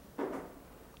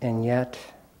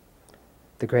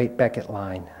 the great Beckett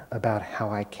line about how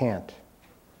I can't,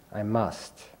 I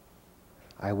must,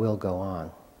 I will go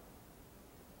on.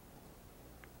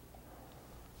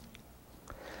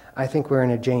 I think we're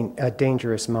in a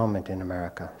dangerous moment in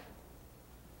America.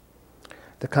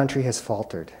 The country has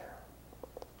faltered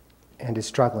and is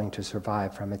struggling to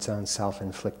survive from its own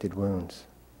self-inflicted wounds.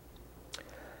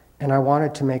 And I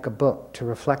wanted to make a book to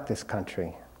reflect this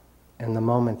country and the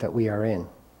moment that we are in,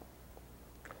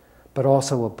 but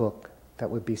also a book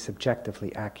that would be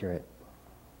subjectively accurate.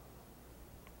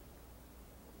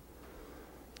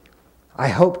 I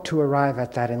hope to arrive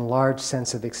at that enlarged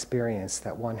sense of experience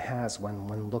that one has when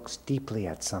one looks deeply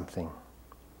at something,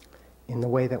 in the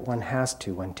way that one has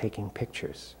to when taking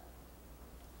pictures.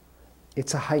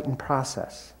 It's a heightened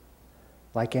process,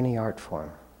 like any art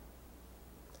form.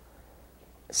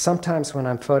 Sometimes when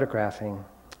I'm photographing,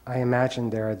 I imagine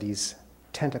there are these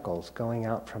tentacles going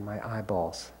out from my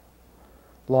eyeballs,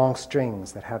 long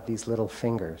strings that have these little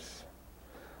fingers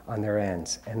on their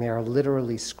ends, and they are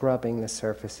literally scrubbing the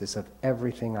surfaces of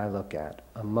everything I look at,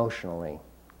 emotionally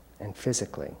and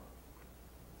physically.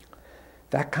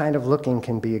 That kind of looking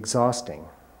can be exhausting,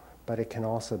 but it can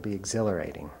also be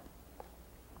exhilarating.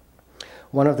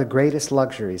 One of the greatest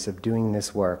luxuries of doing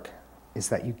this work is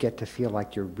that you get to feel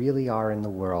like you really are in the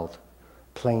world,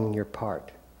 playing your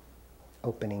part,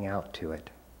 opening out to it.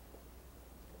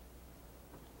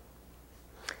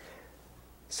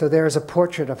 So there is a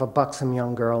portrait of a buxom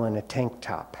young girl in a tank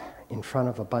top in front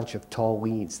of a bunch of tall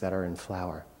weeds that are in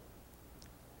flower.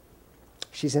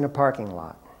 She's in a parking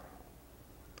lot.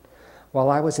 While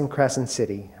I was in Crescent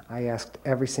City, I asked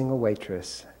every single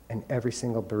waitress and every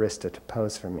single barista to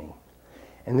pose for me.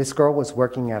 And this girl was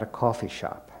working at a coffee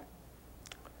shop.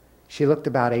 She looked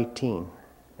about 18,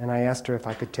 and I asked her if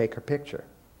I could take her picture.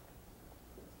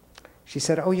 She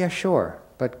said, "Oh yeah, sure,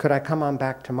 but could I come on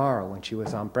back tomorrow?" when she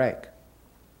was on break.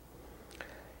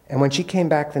 And when she came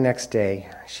back the next day,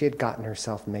 she had gotten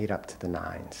herself made up to the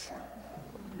nines.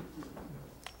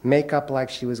 Makeup like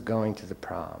she was going to the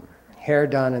prom, hair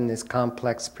done in this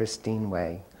complex, pristine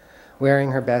way,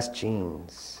 wearing her best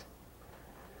jeans,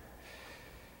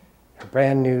 her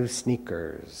brand new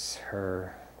sneakers,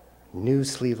 her new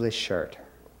sleeveless shirt.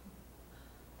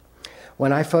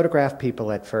 When I photograph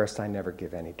people at first, I never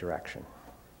give any direction.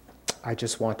 I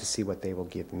just want to see what they will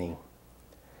give me.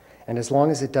 And as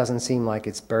long as it doesn't seem like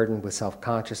it's burdened with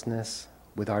self-consciousness,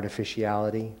 with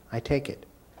artificiality, I take it,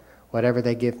 whatever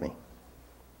they give me.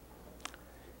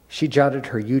 She jutted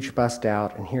her huge bust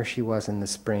out, and here she was in the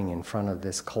spring in front of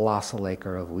this colossal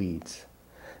acre of weeds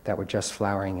that were just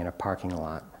flowering in a parking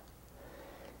lot.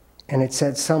 And it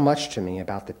said so much to me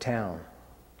about the town,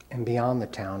 and beyond the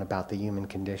town, about the human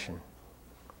condition.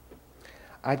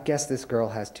 I'd guess this girl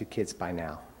has 2 kids by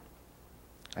now.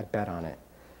 I'd bet on it.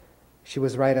 She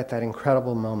was right at that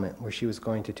incredible moment where she was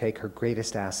going to take her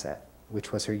greatest asset,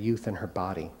 which was her youth and her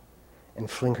body, and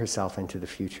fling herself into the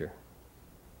future.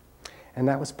 And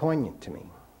that was poignant to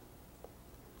me.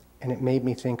 And it made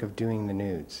me think of doing the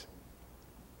nudes.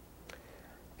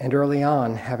 And early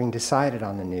on, having decided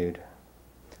on the nude,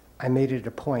 I made it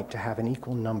a point to have an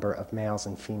equal number of males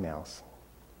and females.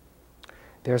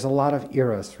 There's a lot of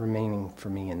eros remaining for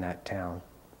me in that town.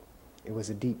 It was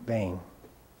a deep vein.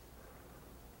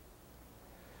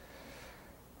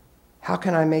 How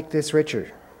can I make this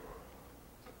richer?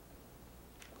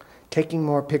 Taking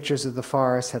more pictures of the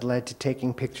forest had led to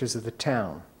taking pictures of the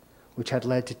town, which had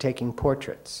led to taking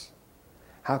portraits.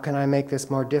 How can I make this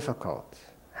more difficult?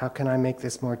 How can I make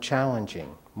this more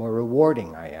challenging, more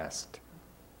rewarding, I asked.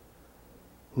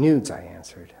 Nudes, I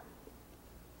answered.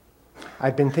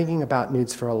 I'd been thinking about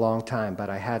nudes for a long time, but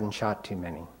I hadn't shot too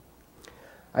many.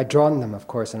 I'd drawn them, of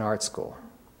course, in art school.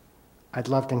 I'd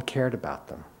loved and cared about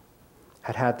them,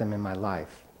 had had them in my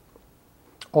life,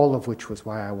 all of which was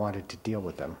why I wanted to deal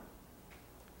with them.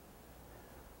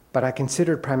 But I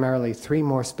considered primarily three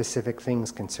more specific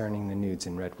things concerning the nudes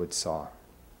in Redwood Saw.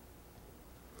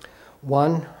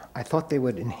 One, I thought they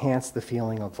would enhance the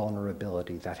feeling of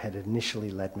vulnerability that had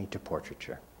initially led me to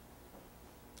portraiture.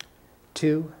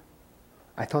 Two,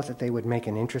 I thought that they would make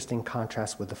an interesting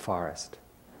contrast with the forest.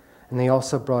 And they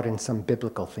also brought in some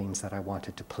biblical themes that I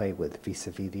wanted to play with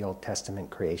vis-a-vis the Old Testament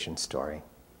creation story.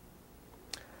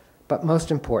 But most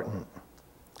important,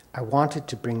 I wanted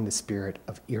to bring the spirit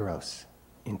of Eros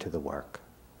into the work.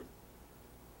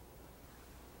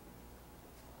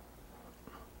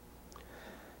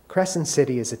 Crescent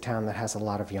City is a town that has a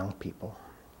lot of young people.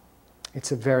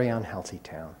 It's a very unhealthy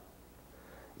town.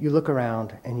 You look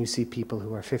around and you see people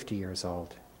who are 50 years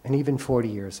old and even 40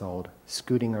 years old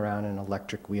scooting around in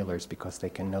electric wheelers because they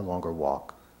can no longer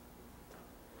walk.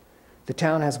 The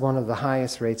town has one of the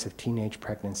highest rates of teenage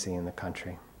pregnancy in the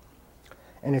country.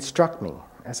 And it struck me,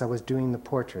 as I was doing the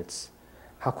portraits,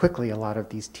 how quickly a lot of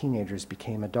these teenagers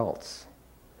became adults.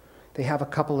 They have a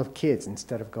couple of kids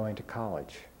instead of going to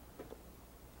college.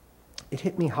 It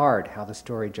hit me hard how the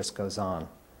story just goes on,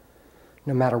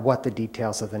 no matter what the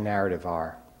details of the narrative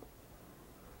are.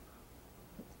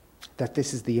 That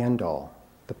this is the end-all,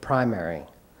 the primary,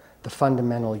 the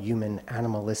fundamental human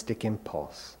animalistic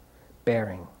impulse,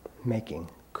 bearing, making,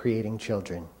 creating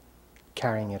children,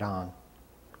 carrying it on.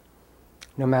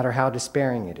 No matter how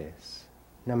despairing it is,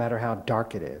 no matter how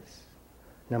dark it is,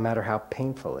 no matter how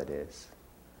painful it is,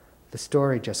 the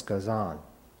story just goes on,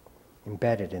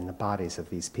 embedded in the bodies of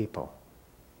these people.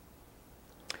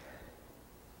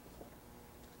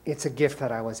 It's a gift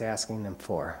that I was asking them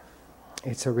for.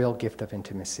 It's a real gift of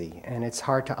intimacy, and it's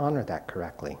hard to honor that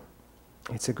correctly.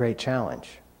 It's a great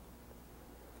challenge.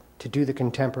 To do the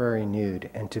contemporary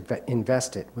nude and to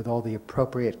invest it with all the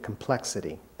appropriate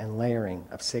complexity and layering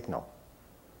of signal.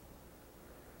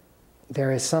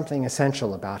 There is something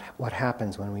essential about what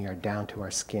happens when we are down to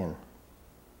our skin.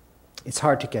 It's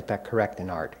hard to get that correct in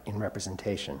art, in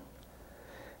representation.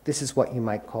 This is what you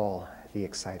might call the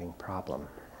exciting problem.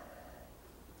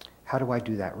 How do I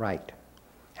do that right?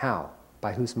 How?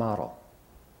 By whose model?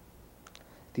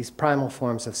 These primal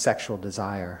forms of sexual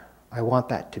desire, I want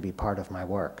that to be part of my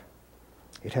work.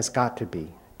 It has got to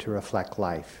be to reflect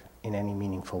life in any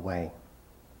meaningful way.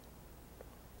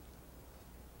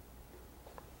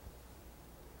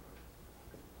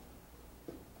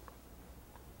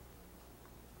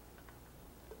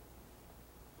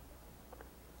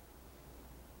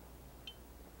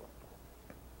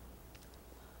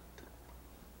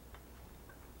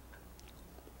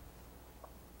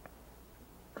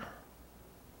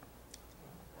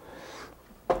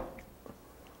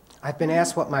 I've been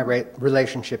asked what my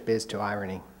relationship is to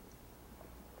irony.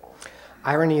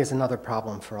 Irony is another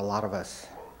problem for a lot of us.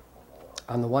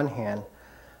 On the one hand,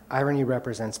 irony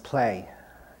represents play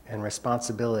and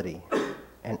responsibility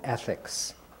and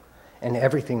ethics and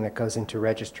everything that goes into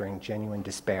registering genuine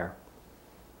despair.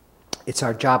 It's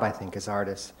our job, I think, as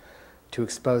artists, to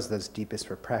expose those deepest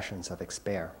repressions of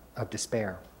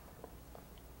despair.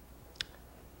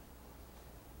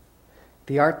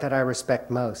 The art that I respect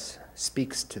most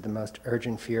speaks to the most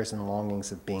urgent fears and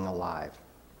longings of being alive.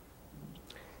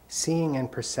 Seeing and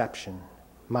perception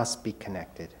must be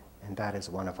connected, and that is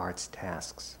one of art's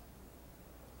tasks.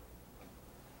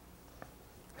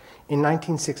 In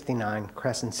 1969,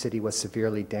 Crescent City was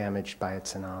severely damaged by a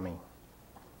tsunami.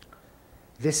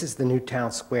 This is the new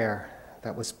town square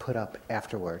that was put up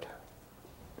afterward.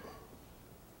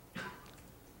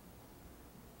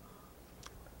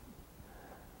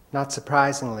 Not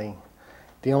surprisingly,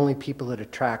 the only people it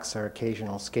attracts are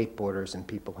occasional skateboarders and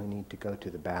people who need to go to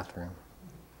the bathroom.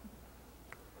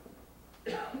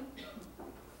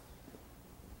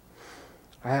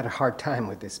 I had a hard time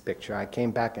with this picture. I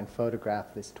came back and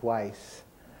photographed this twice.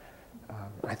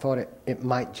 I thought it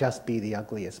might just be the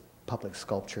ugliest public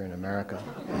sculpture in America.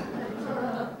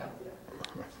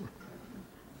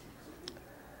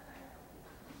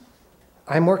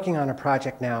 I'm working on a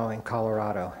project now in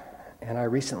Colorado, and I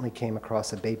recently came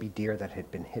across a baby deer that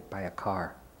had been hit by a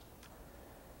car.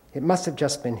 It must have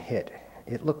just been hit.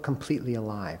 It looked completely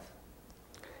alive.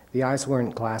 The eyes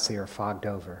weren't glassy or fogged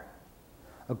over.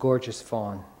 A gorgeous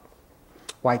fawn,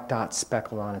 white dots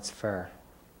speckled on its fur.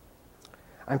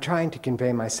 I'm trying to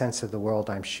convey my sense of the world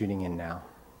I'm shooting in now.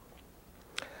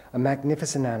 A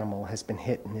magnificent animal has been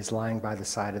hit and is lying by the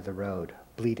side of the road,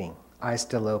 bleeding, eyes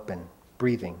still open,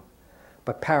 breathing,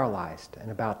 but paralyzed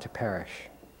and about to perish.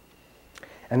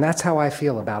 And that's how I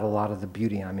feel about a lot of the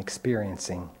beauty I'm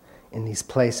experiencing in these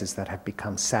places that have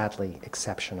become sadly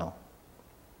exceptional.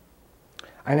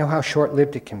 I know how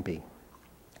short-lived it can be.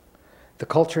 The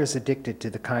culture is addicted to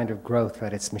the kind of growth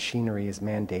that its machinery is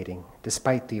mandating,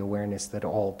 despite the awareness of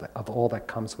all that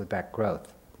comes with that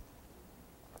growth.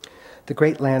 The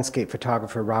great landscape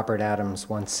photographer Robert Adams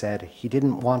once said he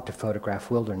didn't want to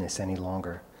photograph wilderness any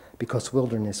longer because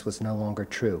wilderness was no longer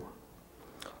true.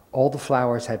 All the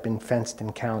flowers had been fenced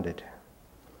and counted.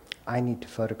 I need to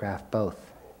photograph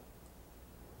both.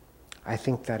 I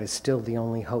think that is still the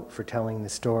only hope for telling the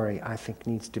story I think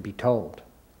needs to be told.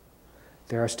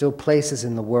 There are still places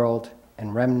in the world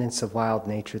and remnants of wild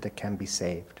nature that can be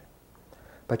saved.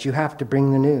 But you have to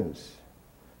bring the news,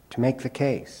 to make the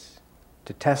case,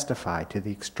 to testify to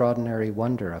the extraordinary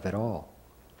wonder of it all.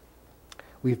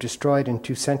 We've destroyed in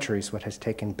 2 centuries what has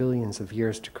taken billions of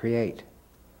years to create.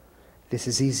 This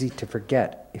is easy to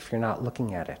forget if you're not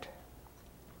looking at it.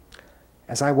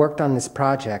 As I worked on this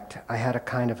project, I had a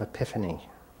kind of epiphany.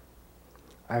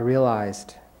 I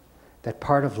realized that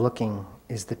part of looking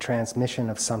is the transmission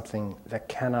of something that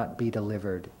cannot be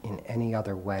delivered in any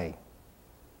other way.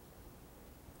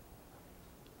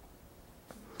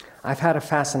 I've had a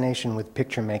fascination with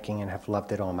picture making and have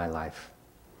loved it all my life.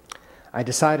 I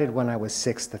decided when I was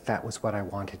 6 that that was what I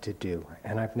wanted to do,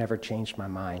 and I've never changed my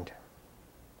mind.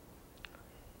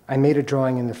 I made a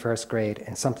drawing in the 1st grade,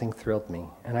 and something thrilled me,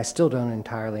 and I still don't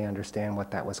entirely understand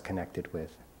what that was connected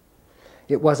with.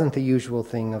 It wasn't the usual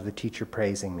thing of the teacher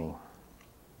praising me.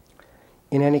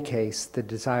 In any case, the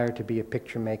desire to be a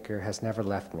picture maker has never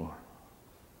left me.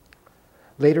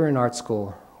 Later in art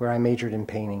school, where I majored in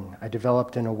painting, I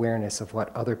developed an awareness of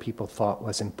what other people thought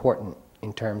was important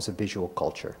in terms of visual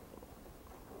culture.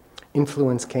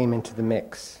 Influence came into the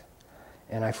mix,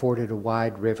 and I forded a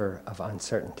wide river of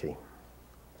uncertainty.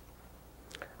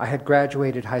 I had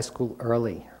graduated high school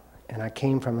early, and I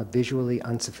came from a visually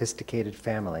unsophisticated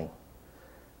family,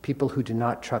 people who do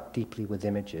not truck deeply with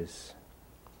images,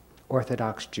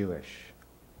 Orthodox Jewish.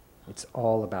 It's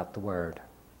all about the word.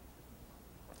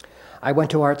 I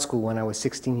went to art school when I was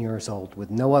 16 years old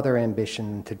with no other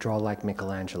ambition than to draw like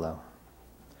Michelangelo.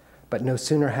 But no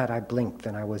sooner had I blinked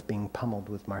than I was being pummeled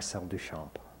with Marcel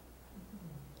Duchamp.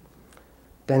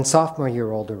 Then sophomore year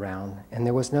rolled around, and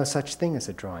there was no such thing as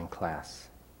a drawing class,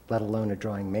 let alone a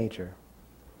drawing major.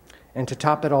 And to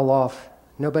top it all off,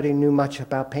 nobody knew much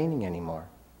about painting anymore.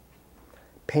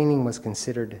 Painting was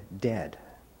considered dead,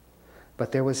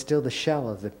 but there was still the shell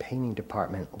of the painting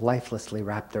department lifelessly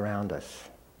wrapped around us.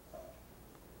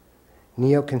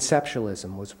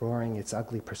 Neo-conceptualism was roaring its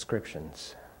ugly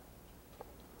prescriptions.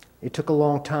 It took a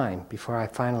long time before I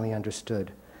finally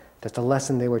understood that the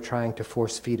lesson they were trying to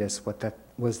force-feed us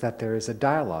was that there is a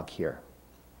dialogue here.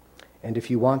 And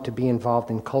if you want to be involved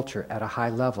in culture at a high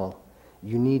level,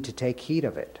 you need to take heed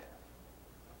of it.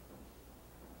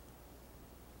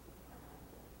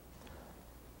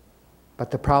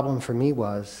 But the problem for me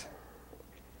was,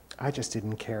 I just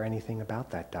didn't care anything about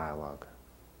that dialogue,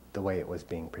 the way it was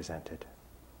being presented.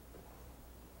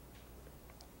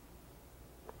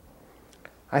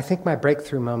 I think my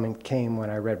breakthrough moment came when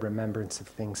I read Remembrance of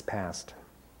Things Past.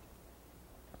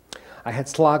 I had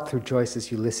slogged through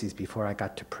Joyce's Ulysses before I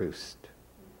got to Proust.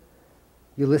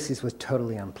 Ulysses was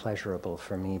totally unpleasurable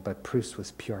for me, but Proust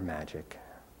was pure magic.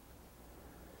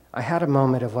 I had a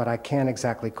moment of what I can't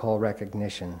exactly call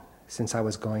recognition, since I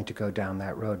was going to go down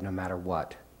that road no matter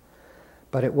what.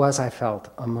 But it was, I felt,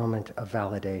 a moment of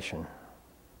validation.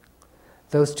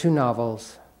 Those 2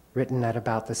 novels, written at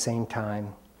about the same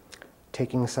time,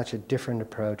 taking such a different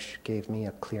approach, gave me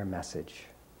a clear message.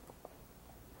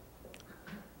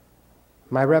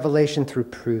 My revelation through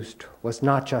Proust was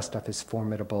not just of his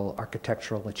formidable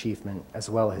architectural achievement as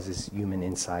well as his human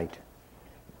insight.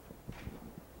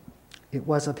 It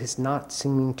was of his not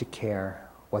seeming to care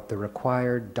what the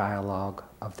required dialogue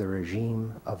of the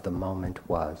regime of the moment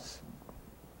was,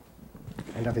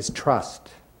 and of his trust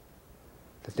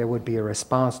that there would be a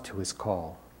response to his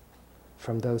call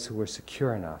from those who were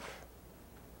secure enough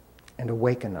and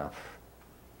awake enough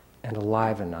and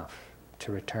alive enough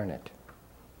to return it.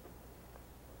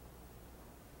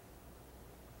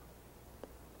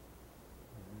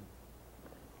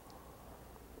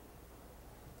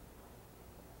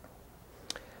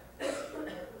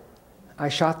 I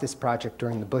shot this project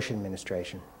during the Bush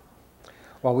administration,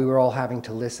 while we were all having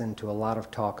to listen to a lot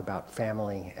of talk about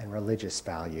family and religious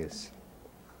values.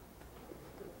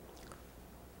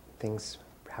 Things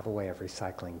have a way of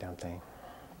recycling, don't they?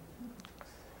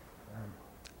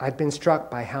 I'd been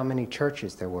struck by how many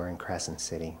churches there were in Crescent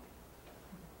City.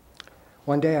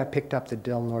 One day I picked up the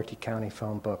Del Norte County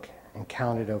phone book and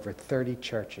counted over 30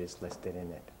 churches listed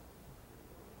in it.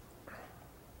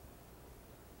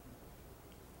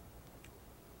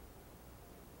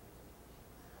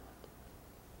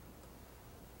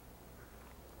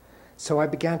 So I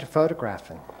began to photograph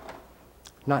them,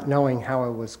 not knowing how I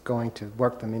was going to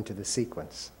work them into the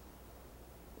sequence.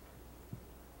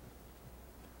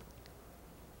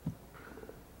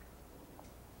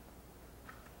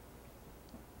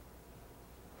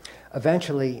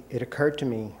 Eventually, it occurred to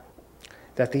me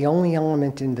that the only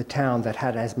element in the town that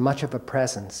had as much of a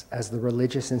presence as the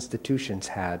religious institutions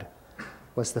had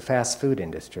was the fast food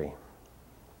industry.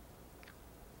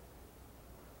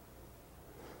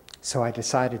 So I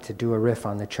decided to do a riff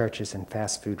on the churches and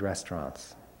fast food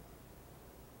restaurants.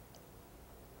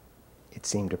 It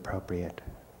seemed appropriate.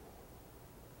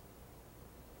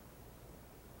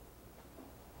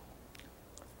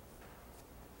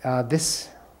 This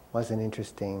was an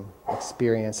interesting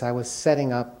experience. I was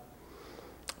setting up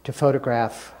to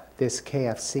photograph this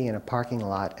KFC in a parking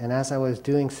lot, and as I was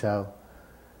doing so,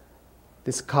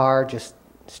 this car just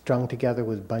strung together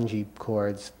with bungee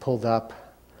cords pulled up,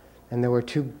 and there were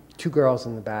two girls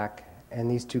in the back and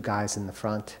these two guys in the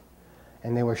front,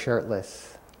 and they were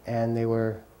shirtless, and they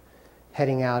were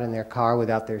heading out in their car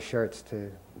without their shirts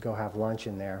to go have lunch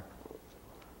in there.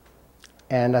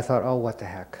 And I thought, oh, what the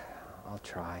heck, I'll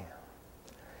try.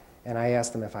 And I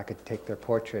asked them if I could take their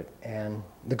portrait, and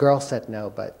the girl said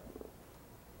no, but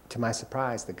to my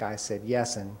surprise, the guy said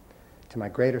yes, and to my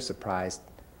greater surprise,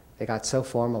 they got so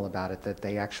formal about it that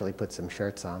they actually put some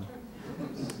shirts on.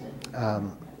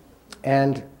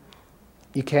 And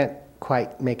you can't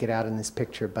quite make it out in this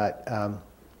picture, but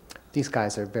these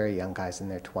guys are very young guys in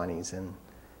their 20s,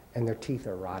 and their teeth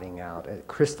are rotting out.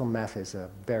 Crystal meth is a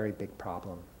very big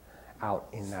problem out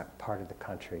in that part of the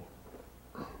country.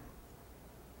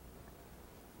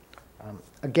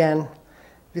 Again,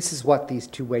 this is what these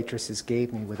two waitresses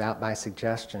gave me without my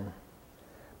suggestion,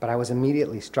 but I was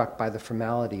immediately struck by the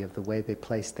formality of the way they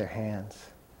placed their hands.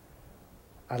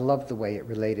 I loved the way it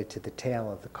related to the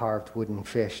tail of the carved wooden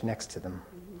fish next to them,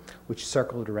 which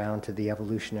circled around to the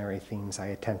evolutionary themes I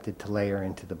attempted to layer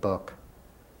into the book.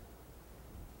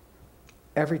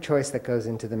 Every choice that goes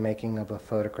into the making of a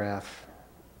photograph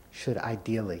should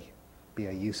ideally be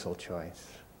a useful choice.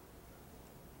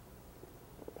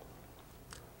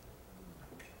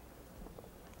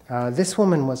 This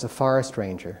woman was a forest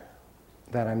ranger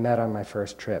that I met on my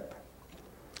first trip.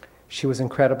 She was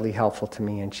incredibly helpful to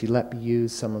me, and she let me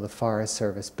use some of the Forest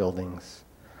Service buildings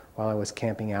while I was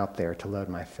camping out there to load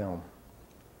my film.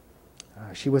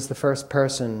 She was the first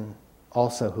person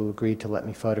also who agreed to let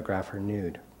me photograph her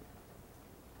nude.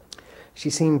 She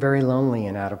seemed very lonely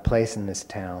and out of place in this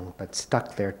town, but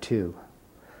stuck there too,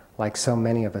 like so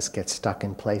many of us get stuck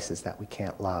in places that we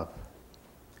can't love.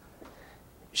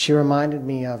 She reminded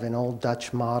me of an old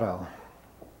Dutch motto: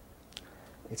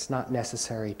 it's not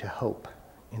necessary to hope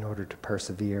in order to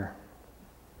persevere.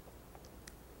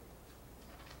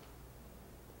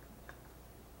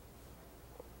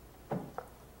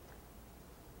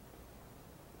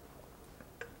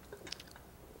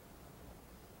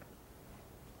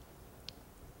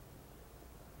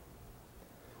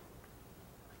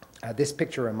 This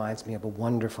picture reminds me of a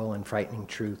wonderful and frightening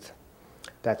truth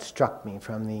that struck me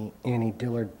from the Annie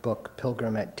Dillard book,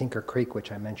 Pilgrim at Tinker Creek,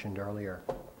 which I mentioned earlier.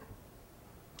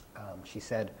 She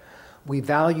said, "We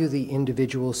value the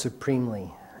individual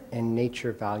supremely, and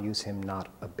nature values him not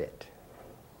a bit."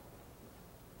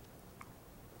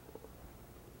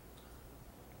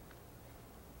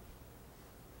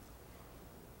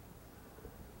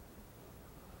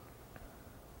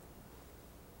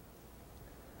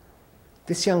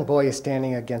 This young boy is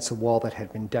standing against a wall that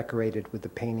had been decorated with the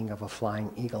painting of a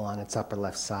flying eagle on its upper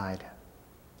left side.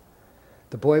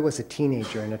 The boy was a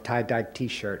teenager in a tie-dyed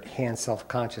t-shirt, hands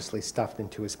self-consciously stuffed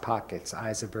into his pockets,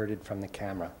 eyes averted from the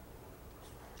camera.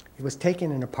 It was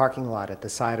taken in a parking lot at the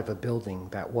side of a building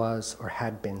that was or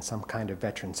had been some kind of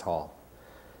veterans hall.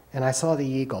 And I saw the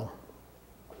eagle.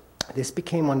 This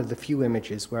became one of the few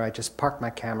images where I just parked my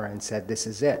camera and said, this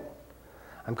is it.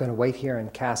 I'm going to wait here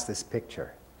and cast this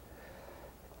picture.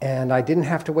 And I didn't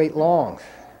have to wait long.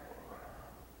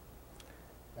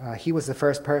 He was the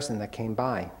first person that came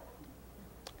by.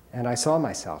 And I saw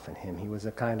myself in him. He was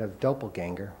a kind of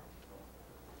doppelganger.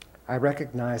 I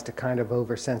recognized a kind of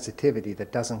oversensitivity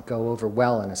that doesn't go over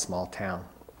well in a small town.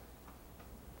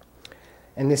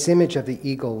 And this image of the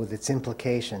eagle with its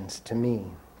implications, to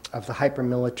me, of the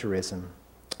hypermilitarism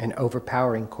and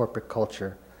overpowering corporate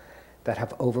culture that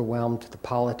have overwhelmed the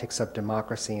politics of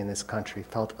democracy in this country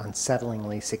felt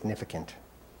unsettlingly significant.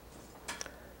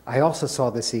 I also saw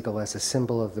this eagle as a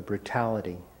symbol of the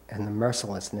brutality and the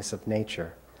mercilessness of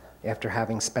nature after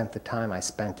having spent the time I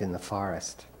spent in the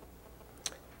forest.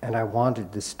 And I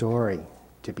wanted the story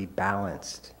to be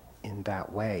balanced in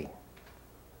that way.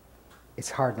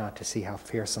 It's hard not to see how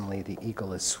fearsomely the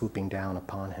eagle is swooping down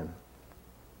upon him.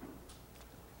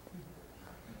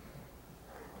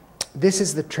 This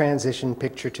is the transition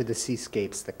picture to the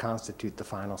seascapes that constitute the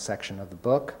final section of the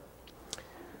book.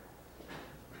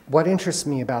 What interests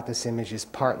me about this image is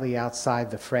partly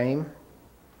outside the frame.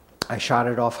 I shot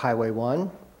it off Highway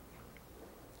 1.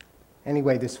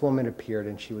 Anyway, this woman appeared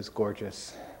and she was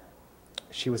gorgeous.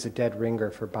 She was a dead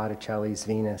ringer for Botticelli's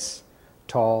Venus.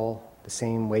 Tall, the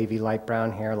same wavy light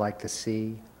brown hair like the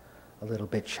sea, a little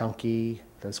bit chunky,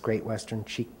 those great western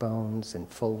cheekbones and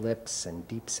full lips and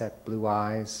deep-set blue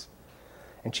eyes.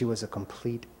 And she was a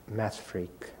complete meth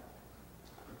freak.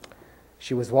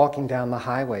 She was walking down the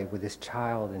highway with this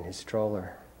child in his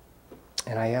stroller,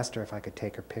 and I asked her if I could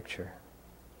take her picture.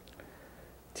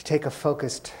 To take a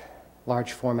focused,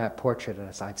 large format portrait,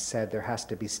 as I've said, there has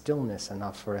to be stillness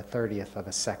enough for a 30th of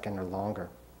a second or longer.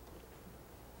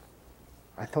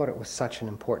 I thought it was such an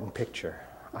important picture.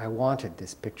 I wanted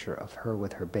this picture of her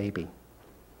with her baby.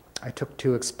 I took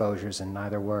 2 exposures and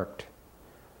neither worked.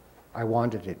 I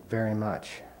wanted it very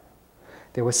much.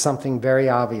 There was something very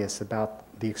obvious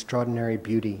about the extraordinary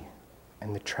beauty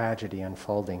and the tragedy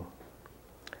unfolding.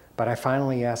 But I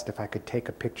finally asked if I could take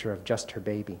a picture of just her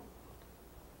baby.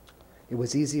 It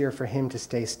was easier for him to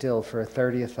stay still for a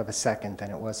 30th of a second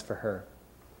than it was for her.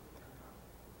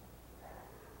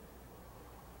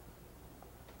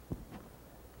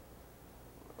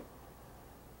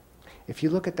 If you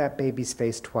look at that baby's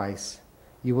face twice,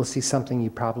 you will see something you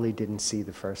probably didn't see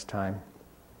the first time,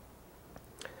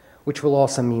 which will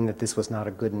also mean that this was not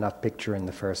a good enough picture in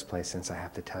the first place, since I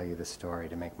have to tell you the story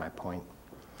to make my point.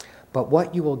 But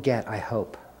what you will get, I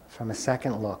hope, from a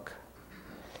second look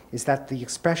is that the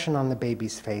expression on the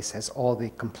baby's face has all the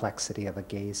complexity of a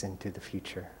gaze into the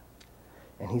future.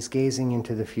 And he's gazing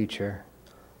into the future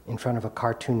in front of a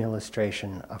cartoon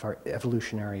illustration of our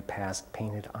evolutionary past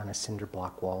painted on a cinder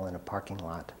block wall in a parking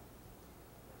lot.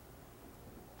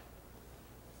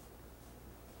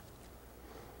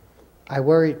 I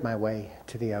worried my way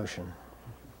to the ocean.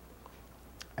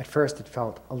 At first it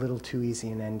felt a little too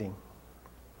easy an ending.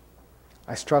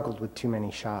 I struggled with too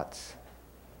many shots.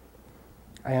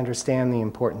 I understand the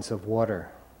importance of water.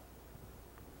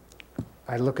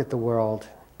 I look at the world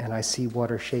and I see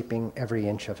water shaping every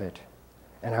inch of it,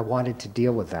 and I wanted to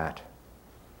deal with that.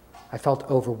 I felt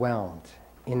overwhelmed,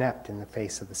 inept in the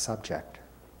face of the subject.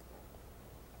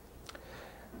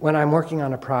 When I'm working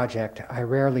on a project, I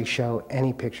rarely show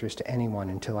any pictures to anyone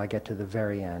until I get to the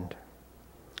very end.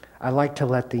 I like to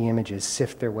let the images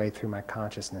sift their way through my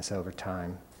consciousness over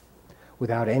time,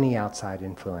 without any outside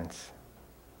influence.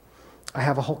 I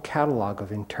have a whole catalog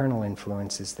of internal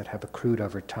influences that have accrued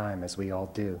over time, as we all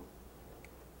do.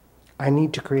 I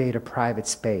need to create a private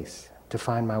space to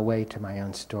find my way to my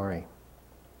own story.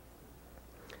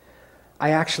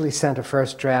 I actually sent a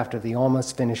first draft of the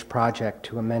almost finished project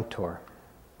to a mentor.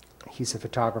 He's a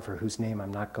photographer whose name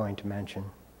I'm not going to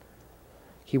mention.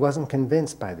 He wasn't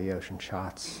convinced by the ocean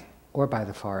shots or by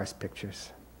the forest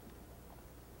pictures.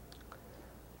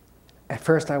 At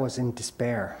first I was in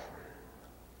despair.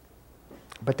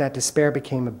 But that despair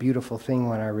became a beautiful thing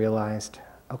when I realized,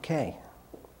 okay,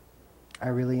 I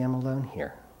really am alone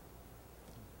here.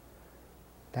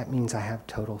 That means I have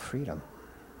total freedom.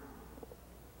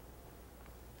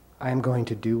 I am going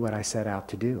to do what I set out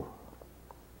to do.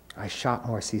 I shot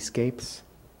more seascapes.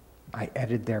 I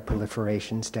edited their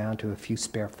proliferations down to a few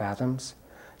spare fathoms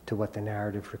to what the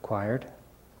narrative required.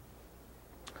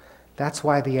 That's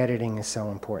why the editing is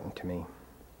so important to me.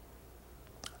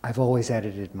 I've always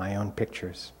edited my own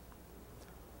pictures,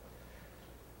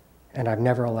 and I've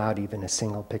never allowed even a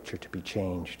single picture to be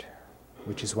changed,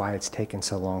 which is why it's taken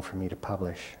so long for me to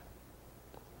publish.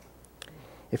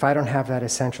 If I don't have that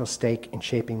essential stake in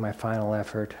shaping my final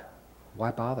effort, why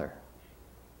bother?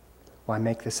 Why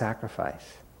make the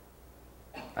sacrifice?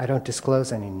 I don't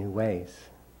disclose any new ways.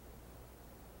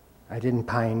 I didn't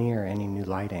pioneer any new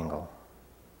light angle.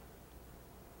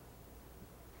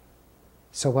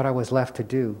 So what I was left to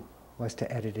do was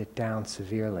to edit it down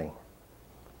severely,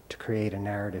 to create a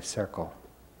narrative circle.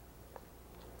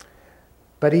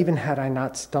 But even had I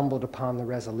not stumbled upon the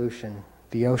resolution,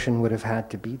 the ocean would have had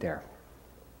to be there.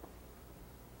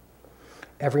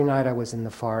 Every night I was in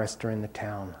the forest or in the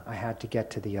town, I had to get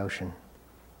to the ocean.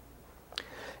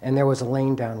 And there was a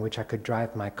lane down which I could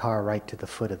drive my car right to the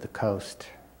foot of the coast.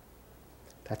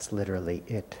 That's literally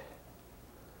it.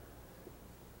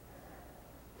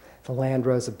 The land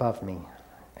rose above me,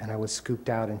 and I was scooped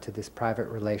out into this private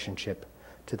relationship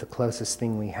to the closest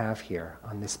thing we have here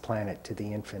on this planet to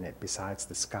the infinite besides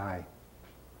the sky.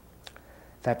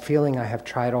 That feeling I have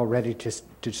tried already to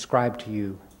describe to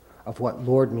you of what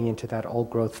lured me into that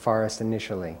old-growth forest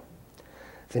initially,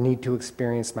 the need to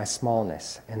experience my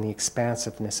smallness and the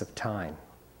expansiveness of time,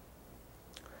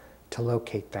 to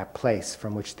locate that place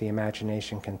from which the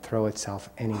imagination can throw itself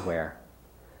anywhere.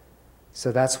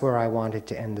 So that's where I wanted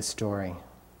to end the story,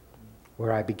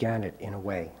 where I began it in a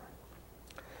way.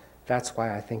 That's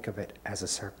why I think of it as a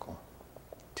circle.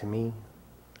 To me,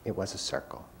 it was a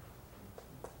circle.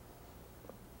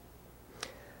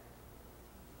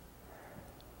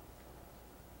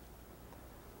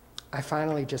 I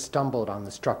finally just stumbled on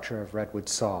the structure of Redwood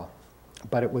Saw,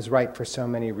 but it was right for so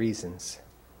many reasons.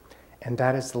 And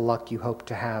that is the luck you hope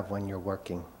to have when you're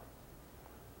working.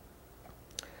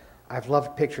 I've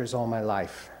loved pictures all my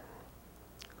life.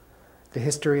 The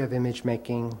history of image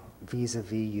making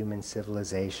vis-a-vis human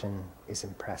civilization is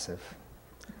impressive.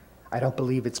 I don't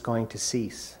believe it's going to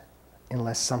cease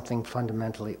unless something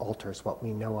fundamentally alters what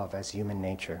we know of as human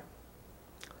nature.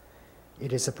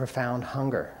 It is a profound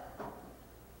hunger.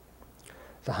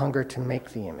 The hunger to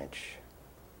make the image,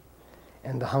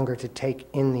 and the hunger to take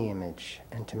in the image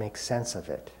and to make sense of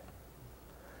it.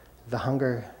 The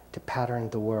hunger to pattern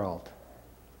the world.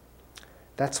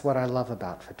 That's what I love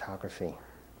about photography.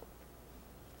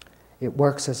 It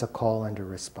works as a call and a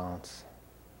response.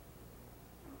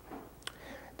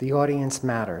 The audience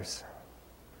matters,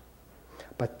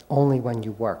 but only when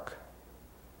you work.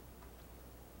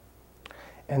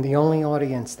 And the only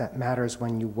audience that matters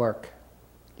when you work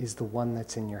is the one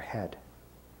that's in your head.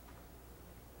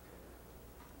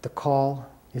 The call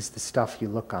is the stuff you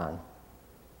look on,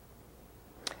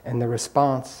 and the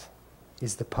response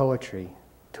is the poetry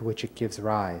to which it gives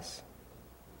rise.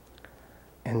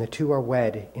 And the two are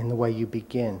wed in the way you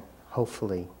begin,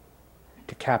 hopefully,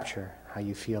 to capture how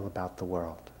you feel about the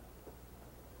world.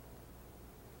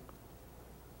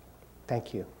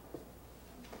 Thank you.